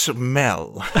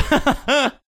smell.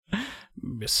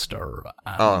 Mr.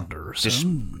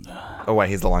 Anderson. Oh, wait,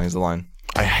 here's the line.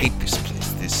 I hate this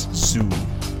place, this zoo,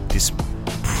 this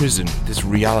prison, this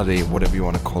reality, whatever you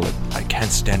want to call it. I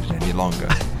can't stand it any longer.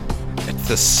 It's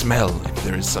the smell, if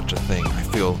there is such a thing. I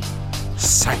feel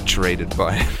saturated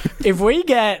by it. If we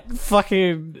get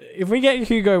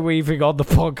Hugo Weaving on the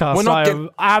podcast, I'm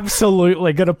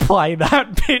absolutely going to play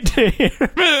that bit to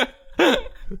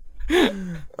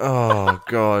him. Oh,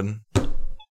 God.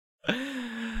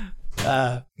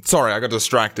 Sorry, I got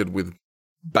distracted with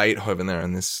Beethoven there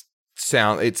and this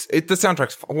sound. The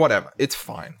soundtrack's whatever. It's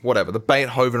fine. Whatever. The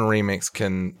Beethoven remix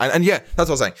can and yeah, that's what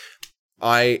I was saying.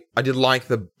 I did like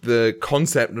the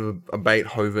concept of a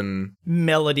Beethoven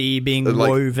melody being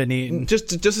woven in.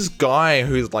 Just this guy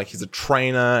who's like he's a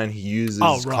trainer and he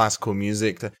uses classical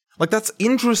music to that's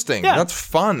interesting. Yeah. That's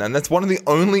fun, and that's one of the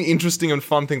only interesting and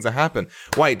fun things that happen.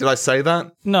 Wait, did I say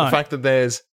that? No. The fact that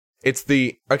it's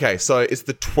the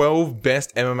 12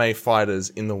 best MMA fighters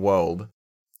in the world.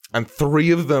 And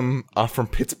 3 of them are from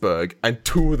Pittsburgh, and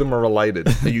 2 of them are related.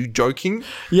 Are you joking?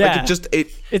 Yeah.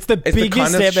 It's the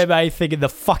biggest MMA thing in the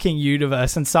fucking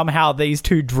universe, and somehow these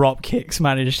 2 drop kicks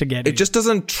managed to get it. It just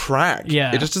doesn't track.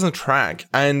 Yeah. It just doesn't track.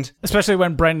 And especially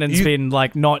when Brendan's been,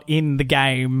 not in the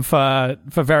game for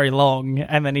very long,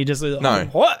 and then he just... No.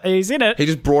 What? He's in it. He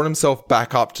just brought himself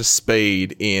back up to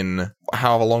speed in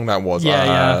however long that was.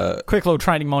 Yeah. Quick little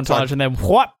training montage, and then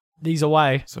what? He's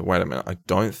away. So wait a minute. I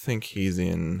don't think he's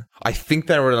in... I think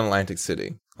they were in Atlantic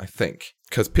City. I think.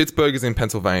 Because Pittsburgh is in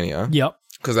Pennsylvania. Yep.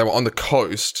 Because they were on the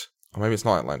coast. Or maybe it's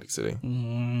not Atlantic City.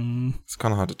 It's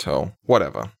kind of hard to tell.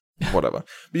 Whatever. But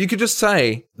you could just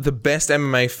say the best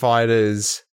MMA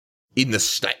fighters in the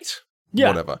state. Yeah.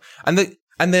 Whatever. And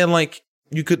they're like...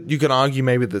 You could argue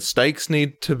maybe the stakes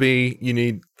need to be... You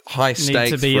need high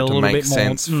stakes for it to make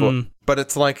sense. But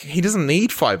it's like, he doesn't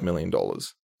need $5 million.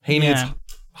 He needs...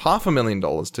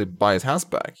 $500,000 to buy his house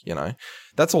back,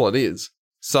 that's all it is.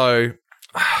 So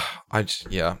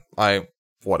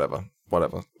whatever.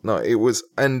 No, it was,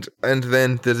 and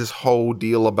then there's this whole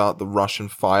deal about the Russian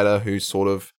fighter who sort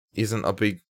of isn't a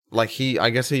big,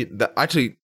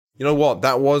 actually, you know what?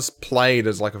 That was played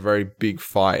as a very big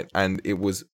fight, and it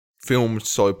was filmed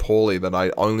so poorly that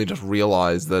I only just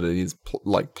realized that it is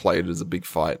played as a big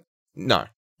fight. No.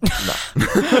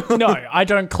 No, I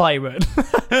don't claim it.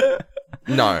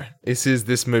 No,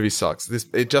 this movie sucks.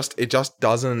 It just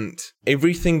doesn't,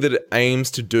 everything that it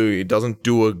aims to do, it doesn't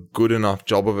do a good enough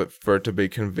job of it for it to be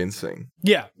convincing.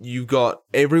 Yeah.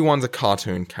 Everyone's a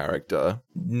cartoon character.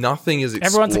 Nothing is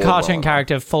explored. Everyone's a cartoon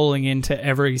character falling into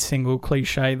every single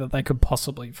cliche that they could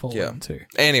possibly fall into.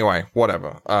 Anyway,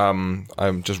 whatever. I'm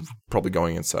just probably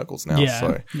going in circles now.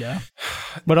 Yeah.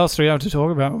 What else do we have to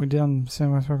talk about? We've been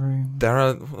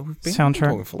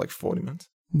talking for 40 minutes.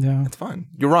 Yeah. It's fine.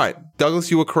 You're right. Douglas,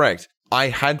 you were correct. I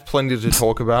had plenty to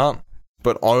talk about,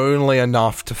 but only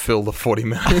enough to fill the 40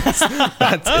 minutes.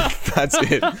 That's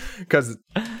it. Because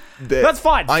that's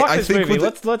fine. Fuck this movie.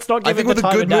 Let's not give it the time of day. I think with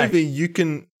a good movie, you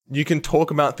can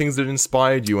talk about things that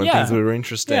inspired you and things that were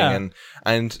interesting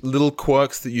and little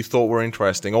quirks that you thought were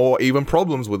interesting, or even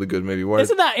problems with a good movie.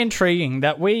 Isn't that intriguing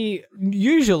that we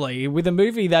usually, with a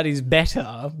movie that is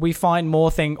better, we find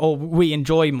more or we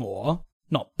enjoy more.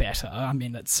 Not better. I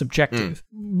mean, it's subjective.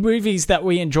 Movies that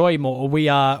we enjoy more,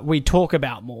 we talk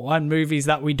about more, and movies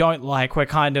that we don't like, we're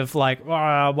kind of those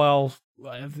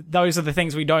are the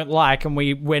things we don't like, and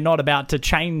we're not about to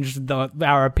change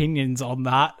our opinions on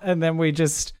that. And then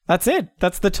that's it.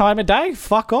 That's the time of day.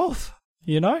 Fuck off.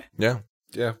 Yeah.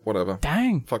 Yeah, whatever.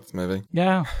 Dang. Fuck this movie.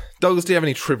 Yeah. Douglas, do you have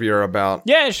any trivia about...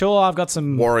 Yeah, sure. I've got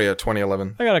some... Warrior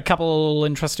 2011. I got a couple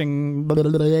interesting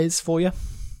for you.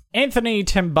 Anthony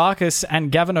Tembakis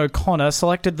and Gavin O'Connor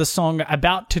selected the song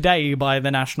About Today by The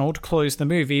National to close the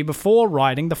movie before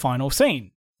writing the final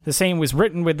scene. The scene was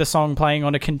written with the song playing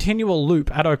on a continual loop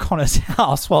at O'Connor's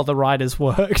house while the writers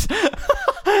worked.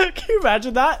 Can you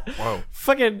imagine that? Whoa.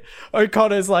 Fucking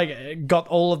O'Connor's like got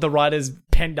all of the writers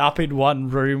penned up in one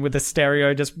room with a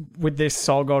stereo just with this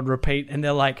song on repeat, and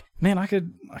they're like, man, I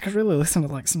could really listen to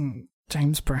like some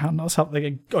James Brown or something,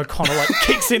 and O'Connor like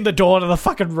kicks in the door to the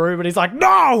fucking room and he's like,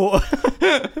 no!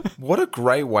 What a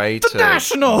great way to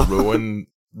National!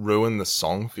 ruin the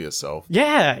song for yourself.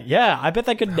 Yeah. I bet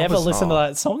they could never listen to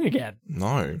that song again.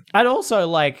 No. And also,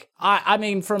 like, I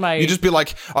mean, from a... You just be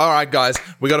like, all right, guys,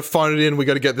 we got to phone it in. We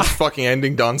got to get this fucking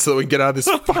ending done so that we can get out of this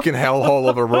fucking hellhole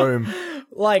of a room.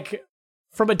 Like,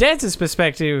 from a dancer's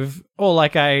perspective, or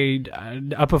like a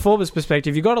performer's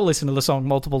perspective, you got to listen to the song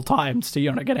multiple times to,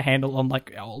 get a handle on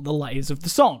like all the layers of the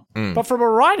song. But from a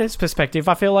writer's perspective,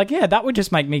 I feel like, that would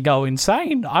just make me go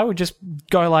insane. I would just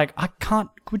go like, I can't,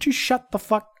 would you shut the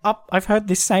fuck up? I've heard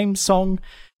this same song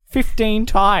 15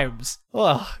 times.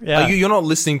 Ugh, yeah. You're not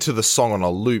listening to the song on a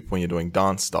loop when you're doing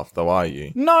dance stuff, though, are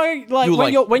you? No, like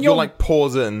when you're like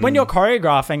pause it and... When you're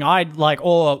choreographing, I'd like,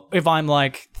 or if I'm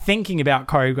like thinking about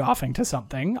choreographing to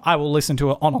something, I will listen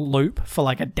to it on a loop for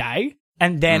like a day,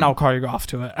 and then I'll choreograph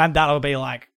to it, and that'll be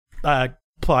like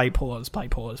play, pause, play,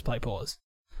 pause, play, pause.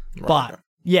 Right, but okay.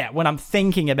 yeah, when I'm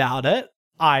thinking about it,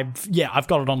 I've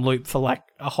got it on loop for like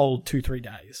a whole 2-3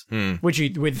 days, which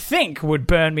you would think would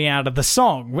burn me out of the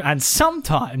song, and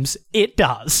sometimes it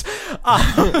does.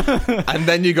 And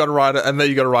then you got to write it, and then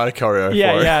you got to write a choreo. for it.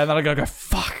 Yeah, and then I gotta go,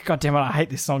 fuck, god damn it, I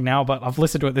hate this song now, but I've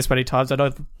listened to it this many times, I know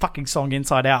the fucking song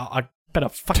inside out, I better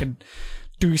fucking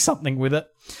do something with it.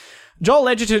 Joel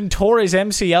Edgerton tore his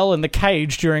MCL in the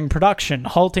cage during production,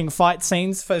 halting fight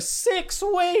scenes for 6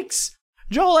 weeks.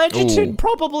 Joel Edgerton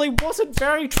probably wasn't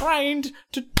very trained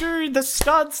to do the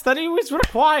stunts that he was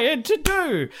required to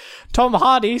do. Tom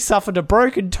Hardy suffered a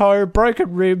broken toe,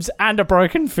 broken ribs, and a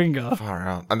broken finger. Far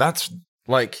out. And that's,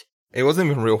 like, it wasn't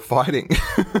even real fighting.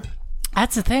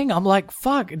 That's the thing. I'm like,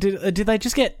 fuck, did they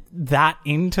just get that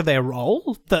into their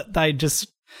role? That they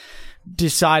just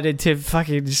decided to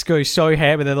fucking just go so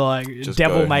ham, and they're like, Just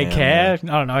devil go may ham, care.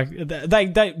 I don't know.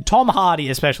 They Tom Hardy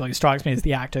especially strikes me as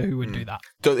the actor who would do that.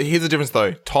 So here's the difference,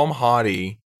 though. Tom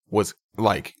Hardy was,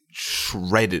 like,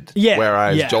 shredded. Yeah,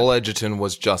 Whereas yeah. Joel Edgerton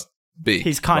was just big.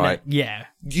 He's kind right? of, yeah.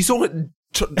 You saw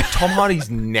Tom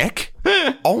Hardy's neck?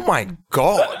 Oh, my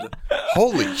God.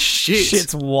 Holy shit.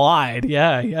 Shit's wide.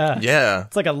 Yeah. Yeah.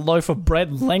 It's like a loaf of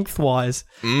bread lengthwise.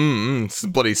 It's a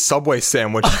bloody Subway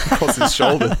sandwich across his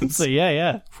shoulders. So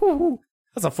yeah. Whew.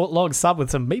 That's a foot-long sub with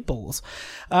some meatballs.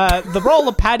 The role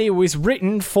of Paddy was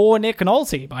written for Nick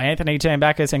Nolte by Anthony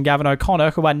Tambakis and Gavin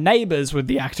O'Connor, who are neighbours with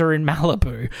the actor in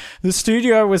Malibu. The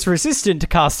studio was resistant to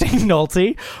casting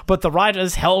Nolte, but the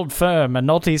writers held firm, and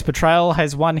Nolte's portrayal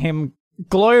has won him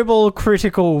global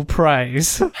critical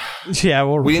praise. Yeah,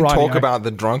 well, We didn't righty-o. talk about the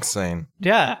drunk scene.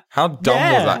 Yeah. How dumb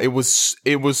Yeah. was that?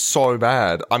 It was so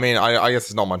bad. I mean, I guess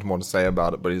there's not much more to say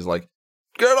about it, but he's like,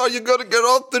 you gotta get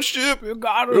off the ship.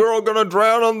 We're all gonna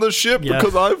drown on the ship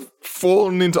because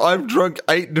I've drunk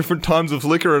 8 different times of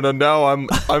liquor and now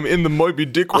I'm in the Moby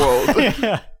Dick world.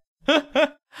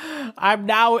 I'm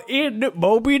now in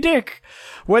Moby Dick.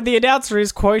 When the announcer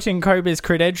is quoting Koba's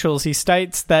credentials, he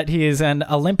states that he is an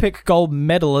Olympic gold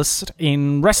medalist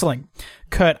in wrestling.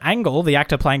 Kurt Angle, the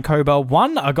actor playing Koba,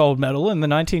 won a gold medal in the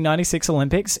 1996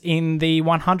 Olympics in the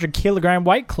 100 kilogram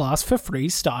weight class for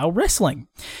freestyle wrestling.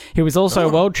 He was also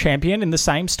a world champion in the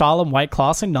same style and weight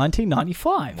class in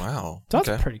 1995. Wow. That's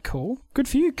okay. pretty cool. Good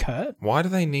for you, Kurt. Why do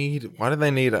they need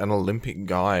an Olympic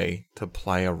guy to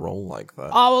play a role like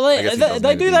that? Oh, I guess he well, doesn't they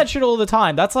need to do be- that shit all the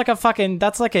time. That's like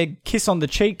a kiss on the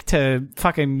cheek to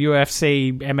fucking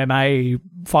UFC, MMA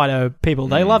fighter people.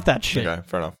 They love that shit. Okay,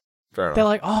 fair enough. They're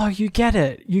like, oh, you get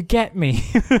it. You get me.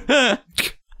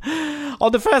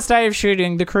 On the first day of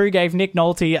shooting, the crew gave Nick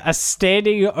Nolte a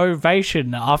standing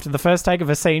ovation after the first take of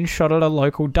a scene shot at a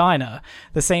local diner.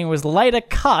 The scene was later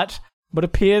cut, but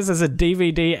appears as a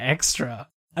DVD extra.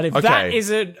 And if that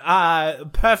isn't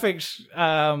perfect,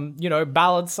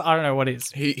 balance, I don't know what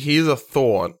is. Here's a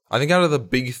thought. I think out of the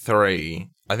big 3,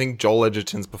 I think Joel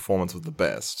Edgerton's performance was the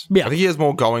best. Yeah. I think he has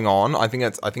more going on. I think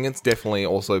it's definitely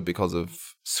also because of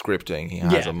scripting. He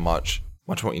has a much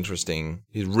more interesting.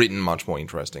 He's written much more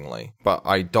interestingly. But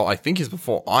I think his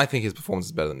performance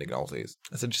is better than Nick Nolte's.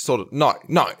 I said just sort of no.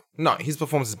 His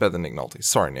performance is better than Nick Nolte's.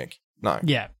 Sorry, Nick. No.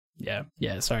 Yeah.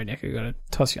 Sorry, Nick. I got to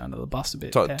toss you under the bus a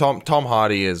bit. Tom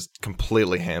Hardy is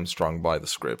completely hamstrung by the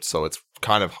script, so it's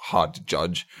kind of hard to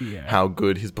judge how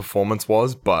good his performance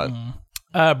was. But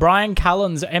Brian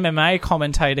Callen's MMA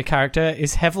commentator character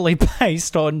is heavily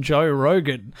based on Joe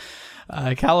Rogan.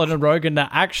 Callen and Rogan are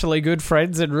actually good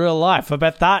friends in real life. I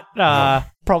bet that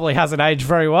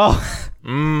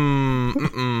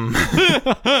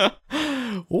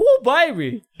Oh,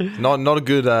 baby. Not a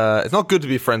good. It's not good to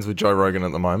be friends with Joe Rogan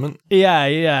at the moment. Yeah.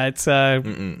 It's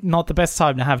not the best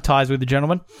time to have ties with the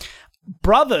gentleman.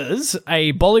 Brothers,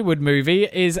 a Bollywood movie,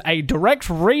 is a direct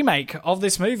remake of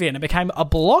this movie, and it became a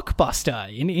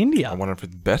blockbuster in India. I wonder if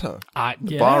it's better. The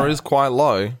Yeah. bar is quite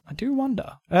low. I do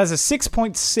wonder. It has a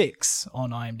 6.6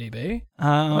 on IMDb.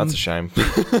 That's a shame.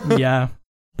 Yeah.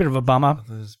 Bit of a bummer.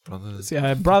 Brothers.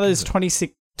 Brothers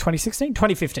 2016?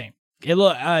 2015. It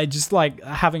look just like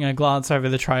having a glance over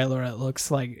the trailer, it looks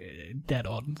like dead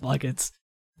on. Like it's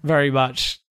very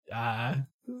much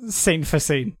scene for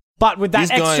scene. But with that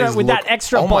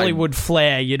extra Bollywood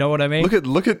flair, you know what I mean?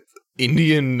 Look at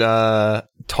Indian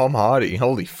Tom Hardy.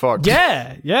 Holy fuck.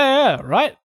 Yeah,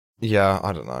 right? Yeah,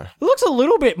 I don't know. It looks a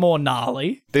little bit more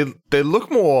gnarly. They look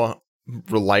more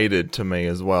related to me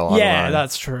as well. Yeah,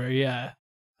 that's true, yeah.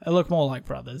 They look more like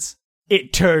brothers.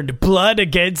 It turned blood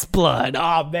against blood.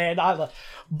 Oh, man.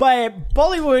 But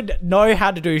Bollywood know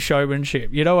how to do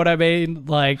showmanship. You know what I mean?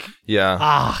 Like,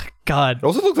 yeah. God. It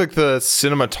also looks like the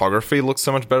cinematography looks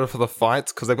so much better for the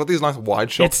fights because they've got these nice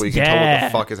wide shots where you can tell what the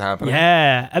fuck is happening.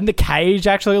 Yeah, and the cage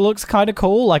actually looks kind of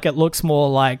cool. Like, it looks more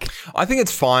like... I think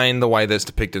it's fine the way that's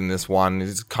depicted in this one.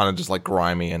 It's kind of just like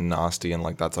grimy and nasty and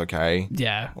like that's okay.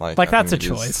 Yeah, like that's a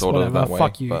choice. Sort Whatever, of that way,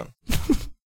 fuck you. But...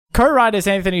 Co-writers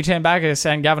Anthony Tambakis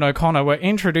and Gavin O'Connor were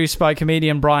introduced by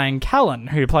comedian Brian Callen,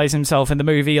 who plays himself in the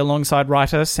movie alongside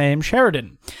writer Sam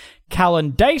Sheridan.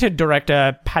 Callen dated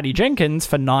director Patty Jenkins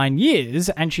for 9 years,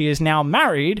 and she is now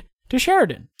married to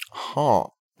Sheridan. Huh.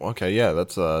 Okay, yeah,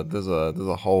 there's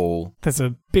a whole... There's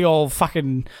a big old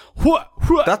fucking...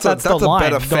 That's a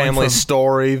better family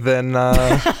story than...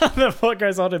 than what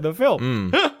goes on in the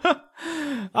film.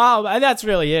 And that's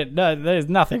really it. No, there's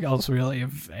nothing else really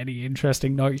of any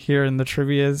interesting note here in the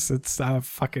trivias. It's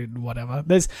fucking whatever.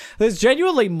 There's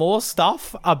genuinely more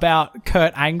stuff about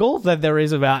Kurt Angle than there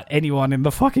is about anyone in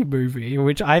the fucking movie,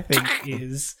 which I think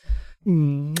is...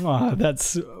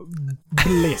 that's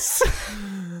bliss.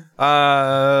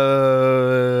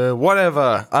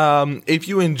 Whatever. If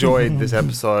you enjoyed this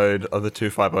episode of the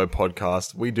 250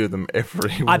 podcast, we do them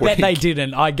every week. I bet they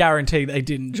didn't. I guarantee they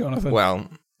didn't, Jonathan. Well,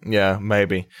 yeah,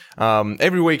 maybe.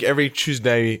 Every week, every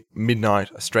Tuesday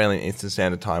midnight Australian Eastern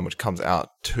Standard Time, which comes out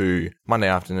to Monday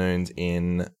afternoons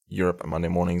in Europe and Monday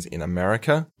mornings in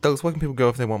America. Douglas, where can people go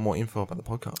if they want more info about the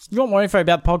podcast? If you want more info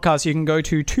about the podcast, you can go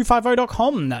to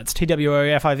 250.com. That's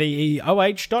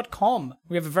TWOFIVEOH.com.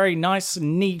 We have a very nice,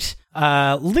 neat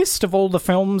list of all the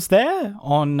films there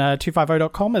on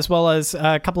 250.com, as well as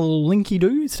a couple of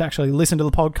linky-doos to actually listen to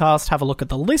the podcast, have a look at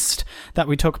the list that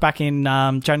we took back in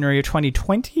January of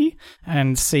 2020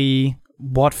 and see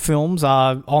what films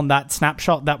are on that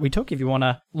snapshot that we took if you want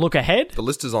to look ahead. The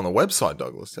list is on the website,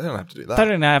 Douglas. They don't have to do that. They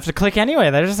don't have to click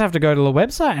anywhere. They just have to go to the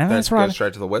website. And that's right. Go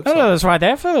straight to the website. No, that's right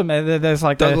there for them. There's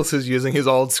like Douglas is using his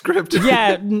old script.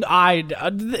 Yeah,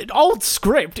 old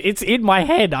script. It's in my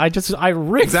head. I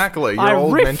riff. Exactly, your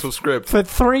old mental script. For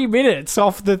 3 minutes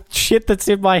off the shit that's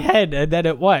in my head, and then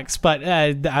it works. But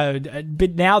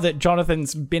now that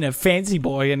Jonathan's been a fancy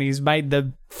boy and he's made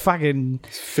the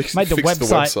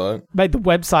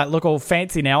website look all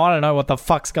fancy now. I don't know what the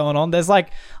fuck's going on. There's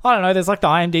like the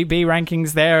IMDb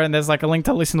rankings there, and there's like a link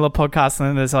to listen to the podcast, and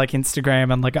then there's like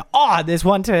Instagram, and there's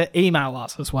one to email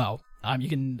us as well. You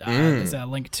can there's a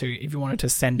link to if you wanted to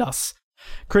send us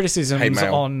criticisms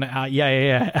on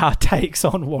our takes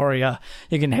on Warrior.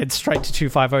 You can head straight to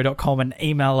 250.com and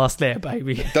email us there,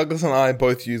 baby. Douglas and I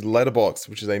both use Letterboxd,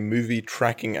 which is a movie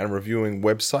tracking and reviewing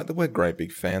website that we're great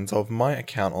big fans of. My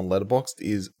account on Letterboxd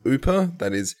is Uupah,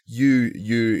 that is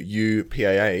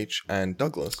UUUPAH, and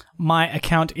Douglas. My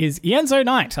account is Ienzo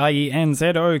Knight,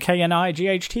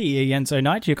 IENZOKNIGHT, Ienzo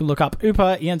Knight. You can look up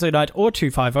Uupah, Ienzo Knight, or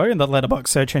 250 in the Letterboxd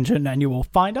search engine, and you will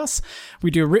find us. We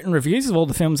do written reviews of all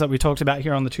the films that we talked about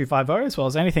here on the 250, as well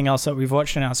as anything else that we've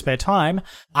watched in our spare time.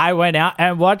 I went out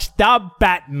and watched The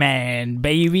Batman,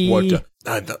 baby. What's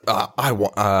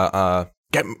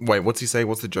he say?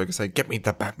 What's the Joker say? Get me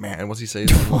the Batman. What's he say?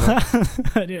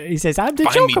 He says, I'm the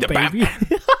Joker, baby.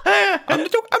 I'm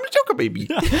the Joker, baby.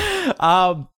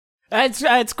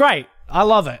 It's great. I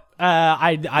love it.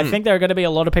 I think there are going to be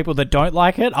a lot of people that don't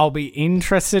like it. I'll be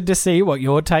interested to see what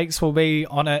your takes will be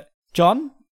on it,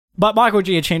 John. But Michael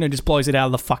Giacchino just blows it out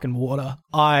of the fucking water.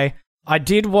 I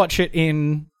did watch it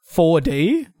in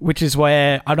 4D, which is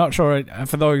where, I'm not sure,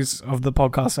 for those of the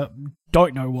podcast that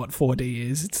don't know what 4D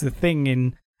is, it's the thing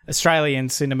in Australian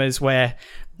cinemas where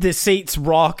the seats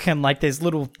rock and there's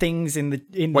little things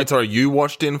Wait, sorry, you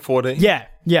watched in 4D?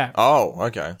 Yeah. Oh,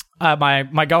 okay.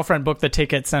 My girlfriend booked the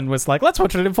tickets and was like, let's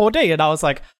watch it in 4D. And I was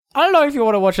like, I don't know if you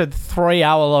want to watch a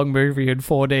 3-hour-long movie in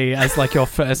 4D as like your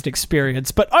first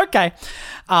experience, but okay.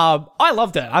 I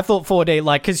loved it. I thought 4D,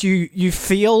 like, because you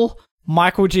feel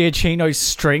Michael Giacchino's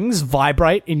strings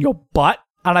vibrate in your butt.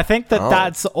 And I think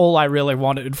that's all I really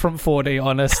wanted from 4D,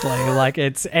 honestly. Like,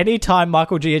 it's anytime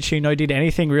Michael Giacchino did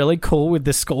anything really cool with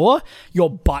the score, your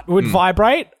butt would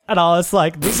vibrate. And I was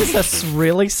like, this is a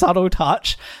really subtle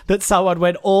touch that someone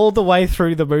went all the way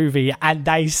through the movie and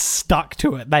they stuck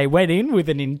to it. They went in with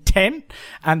an intent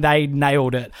and they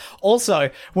nailed it. Also,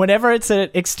 whenever it's an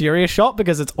exterior shot,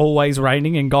 because it's always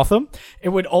raining in Gotham, it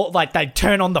would all, like, they'd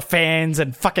turn on the fans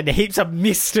and fucking heaps of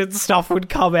mist and stuff would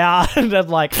come out. And then,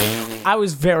 like, I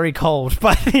was very cold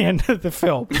by the end of the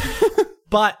film.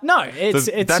 But no, it's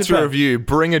that's your review.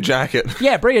 Bring a jacket.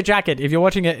 Yeah, bring a jacket. If you're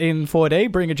watching it in 4D,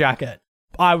 bring a jacket.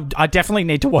 I definitely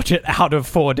need to watch it out of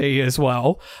 4D as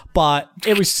well, but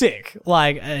it was sick.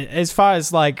 Like, as far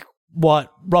as like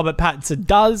what Robert Pattinson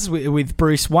does with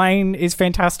Bruce Wayne is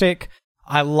fantastic.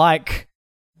 I like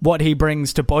what he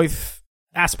brings to both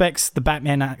aspects, the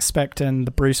Batman aspect and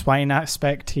the Bruce Wayne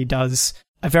aspect. He does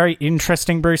a very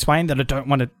interesting Bruce Wayne that I don't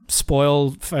want to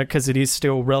spoil because it is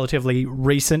still relatively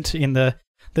recent in the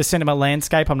cinema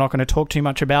landscape. I'm not going to talk too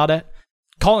much about it.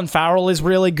 Colin Farrell is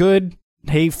really good.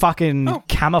 He fucking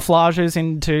camouflages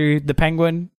into the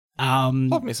Penguin.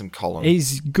 Love me some Colin.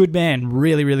 He's a good man.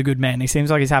 Really, really good man. He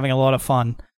seems like he's having a lot of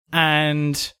fun.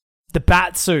 And the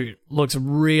bat suit looks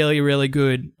really, really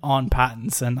good on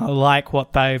Pattinson. I like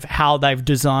how they've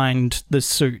designed the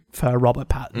suit for Robert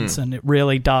Pattinson. It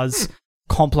really does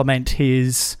complement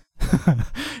his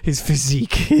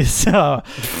physique, his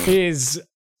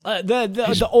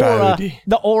the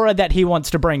aura that he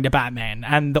wants to bring to Batman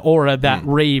and the aura that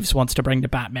Reeves wants to bring to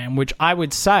Batman, which I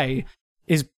would say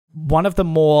is one of the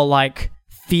more like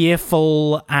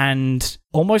fearful and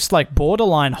almost like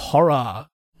borderline horror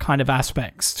kind of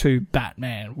aspects to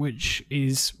Batman, which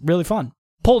is really fun.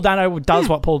 Paul Dano does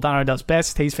what Paul Dano does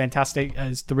best. He's fantastic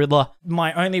as the Riddler.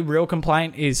 My only real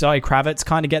complaint is Zoe Kravitz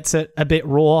kind of gets it a bit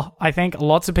raw. I think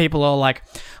lots of people are like,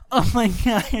 oh my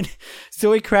God,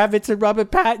 Zoe Kravitz and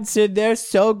Robert Pattinson, they're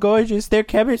so gorgeous. Their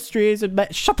chemistry is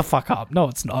shut the fuck up. No,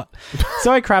 it's not.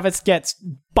 Zoe Kravitz gets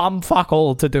bumfuck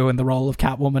all to do in the role of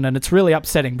Catwoman, and it's really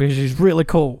upsetting because she's really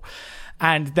cool.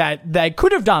 And that they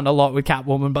could have done a lot with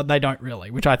Catwoman, but they don't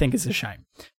really, which I think is a shame.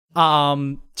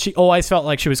 She always felt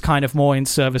like she was kind of more in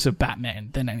service of Batman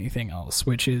than anything else,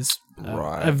 which is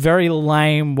a very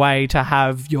lame way to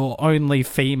have your only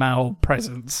female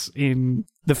presence in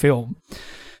the film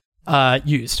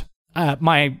used.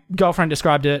 My girlfriend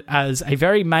described it as a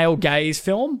very male gaze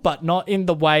film, but not in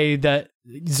the way that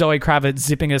Zoe Kravitz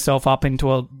zipping herself up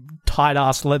into a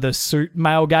tight-ass leather suit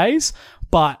male gaze,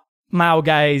 but male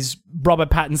gaze, Robert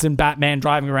Pattinson Batman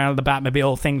driving around in the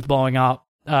Batmobile, things blowing up.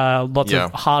 Lots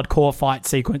of hardcore fight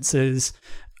sequences,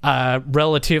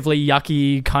 relatively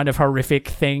yucky, kind of horrific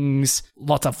things,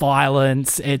 lots of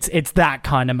violence. It's that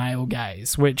kind of male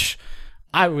gaze, which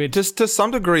I would just to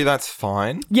some degree that's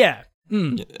fine. Yeah.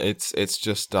 It's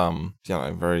just a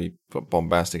very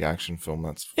bombastic action film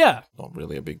that's not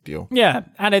really a big deal. Yeah,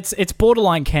 and it's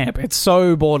borderline camp. It's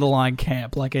so borderline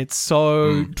camp. Like, it's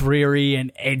so dreary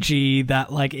and edgy that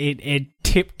like it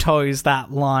tiptoes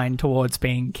that line towards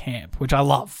being camp, which I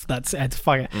love. That's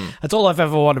all I've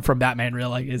ever wanted from Batman,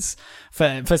 really, is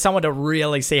for someone to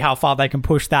really see how far they can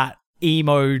push that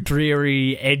emo,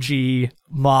 dreary, edgy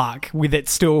mark with it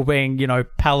still being,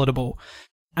 palatable.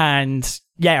 And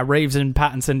yeah, Reeves and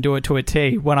Pattinson do it to a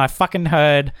T. When I fucking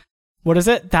heard, what is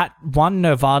it? That one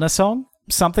Nirvana song?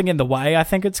 Something in the Way, I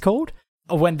think it's called.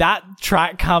 When that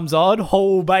track comes on,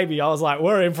 oh baby, I was like,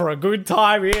 we're in for a good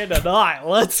time here tonight.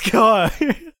 Let's go.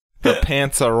 The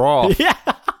pants are off. Yeah.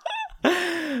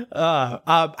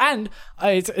 And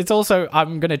it's also,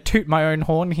 I'm going to toot my own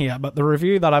horn here, but the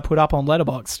review that I put up on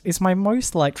Letterboxd is my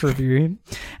most liked review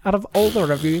out of all the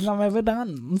reviews I've ever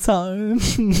done. So,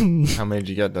 how many did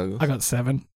you get, Douglas? I got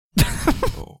 7.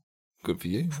 Oh, good for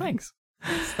you. Thanks.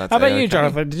 That's how about you,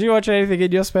 Jonathan? Did you watch anything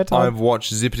in your spare time? I've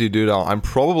watched Zippity Doo-Dah. I'm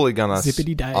probably going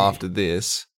to, after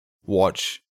this,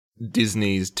 watch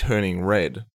Disney's Turning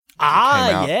Red.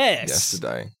 Ah, yes.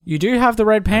 Yesterday. You do have the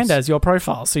red panda as your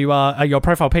profile, so you are your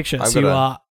profile picture. So you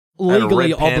are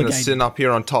legally obligated. Sitting up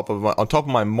here on top of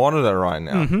my monitor right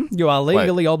now. Mm-hmm. You are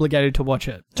legally obligated to watch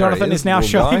it. Jonathan is now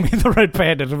showing me the red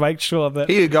panda to make sure that.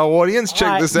 Here you go, audience.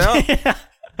 Check this out.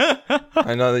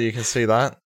 I know that you can see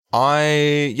that. But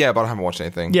I haven't watched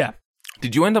anything. Yeah.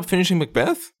 Did you end up finishing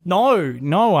Macbeth?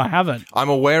 No, I haven't. I'm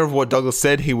aware of what Douglas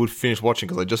said he would finish watching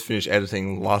because I just finished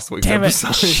editing last week's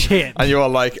episode. Shit. And you are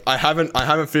like, I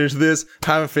haven't finished this,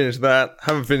 haven't finished that,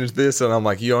 haven't finished this, and I'm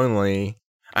like, you only.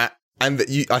 And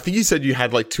I think you said you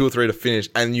had like 2 or 3 to finish,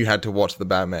 and you had to watch the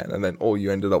Batman, and then all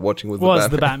you ended up watching was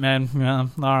the Batman. Yeah,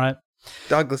 all right.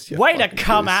 Douglas, way to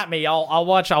come at me! I'll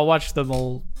watch them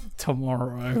all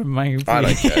tomorrow. Maybe. I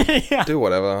don't care. Yeah. Do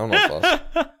whatever. I'm not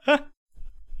fussed.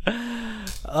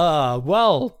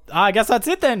 Well, I guess that's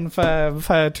it then for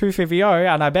 250,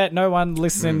 and I bet no one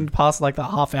listened past like the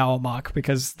half-hour mark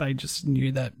because they just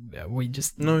knew that we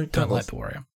just don't like the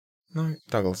Warrior. No,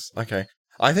 Douglas. Okay.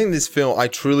 I think this film, I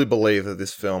truly believe that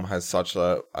this film has such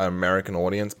an American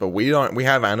audience, but we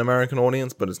have an American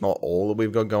audience, but it's not all that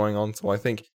we've got going on. So I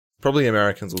think probably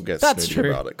Americans will get snooty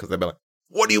about it because they'll be like,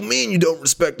 "What do you mean you don't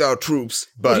respect our troops?"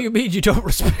 But what do you mean you don't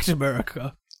respect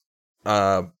America?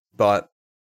 But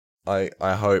I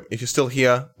hope if you're still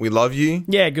here, we love you.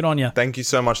 Yeah, good on you. Thank you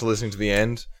so much for listening to the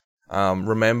end.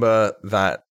 Remember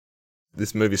that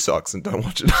this movie sucks and don't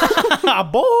watch it.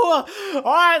 Boy! All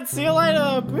right, see you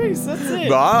later. Peace. That's it.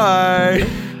 Bye.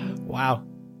 Wow.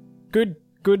 Good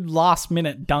last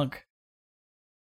minute dunk.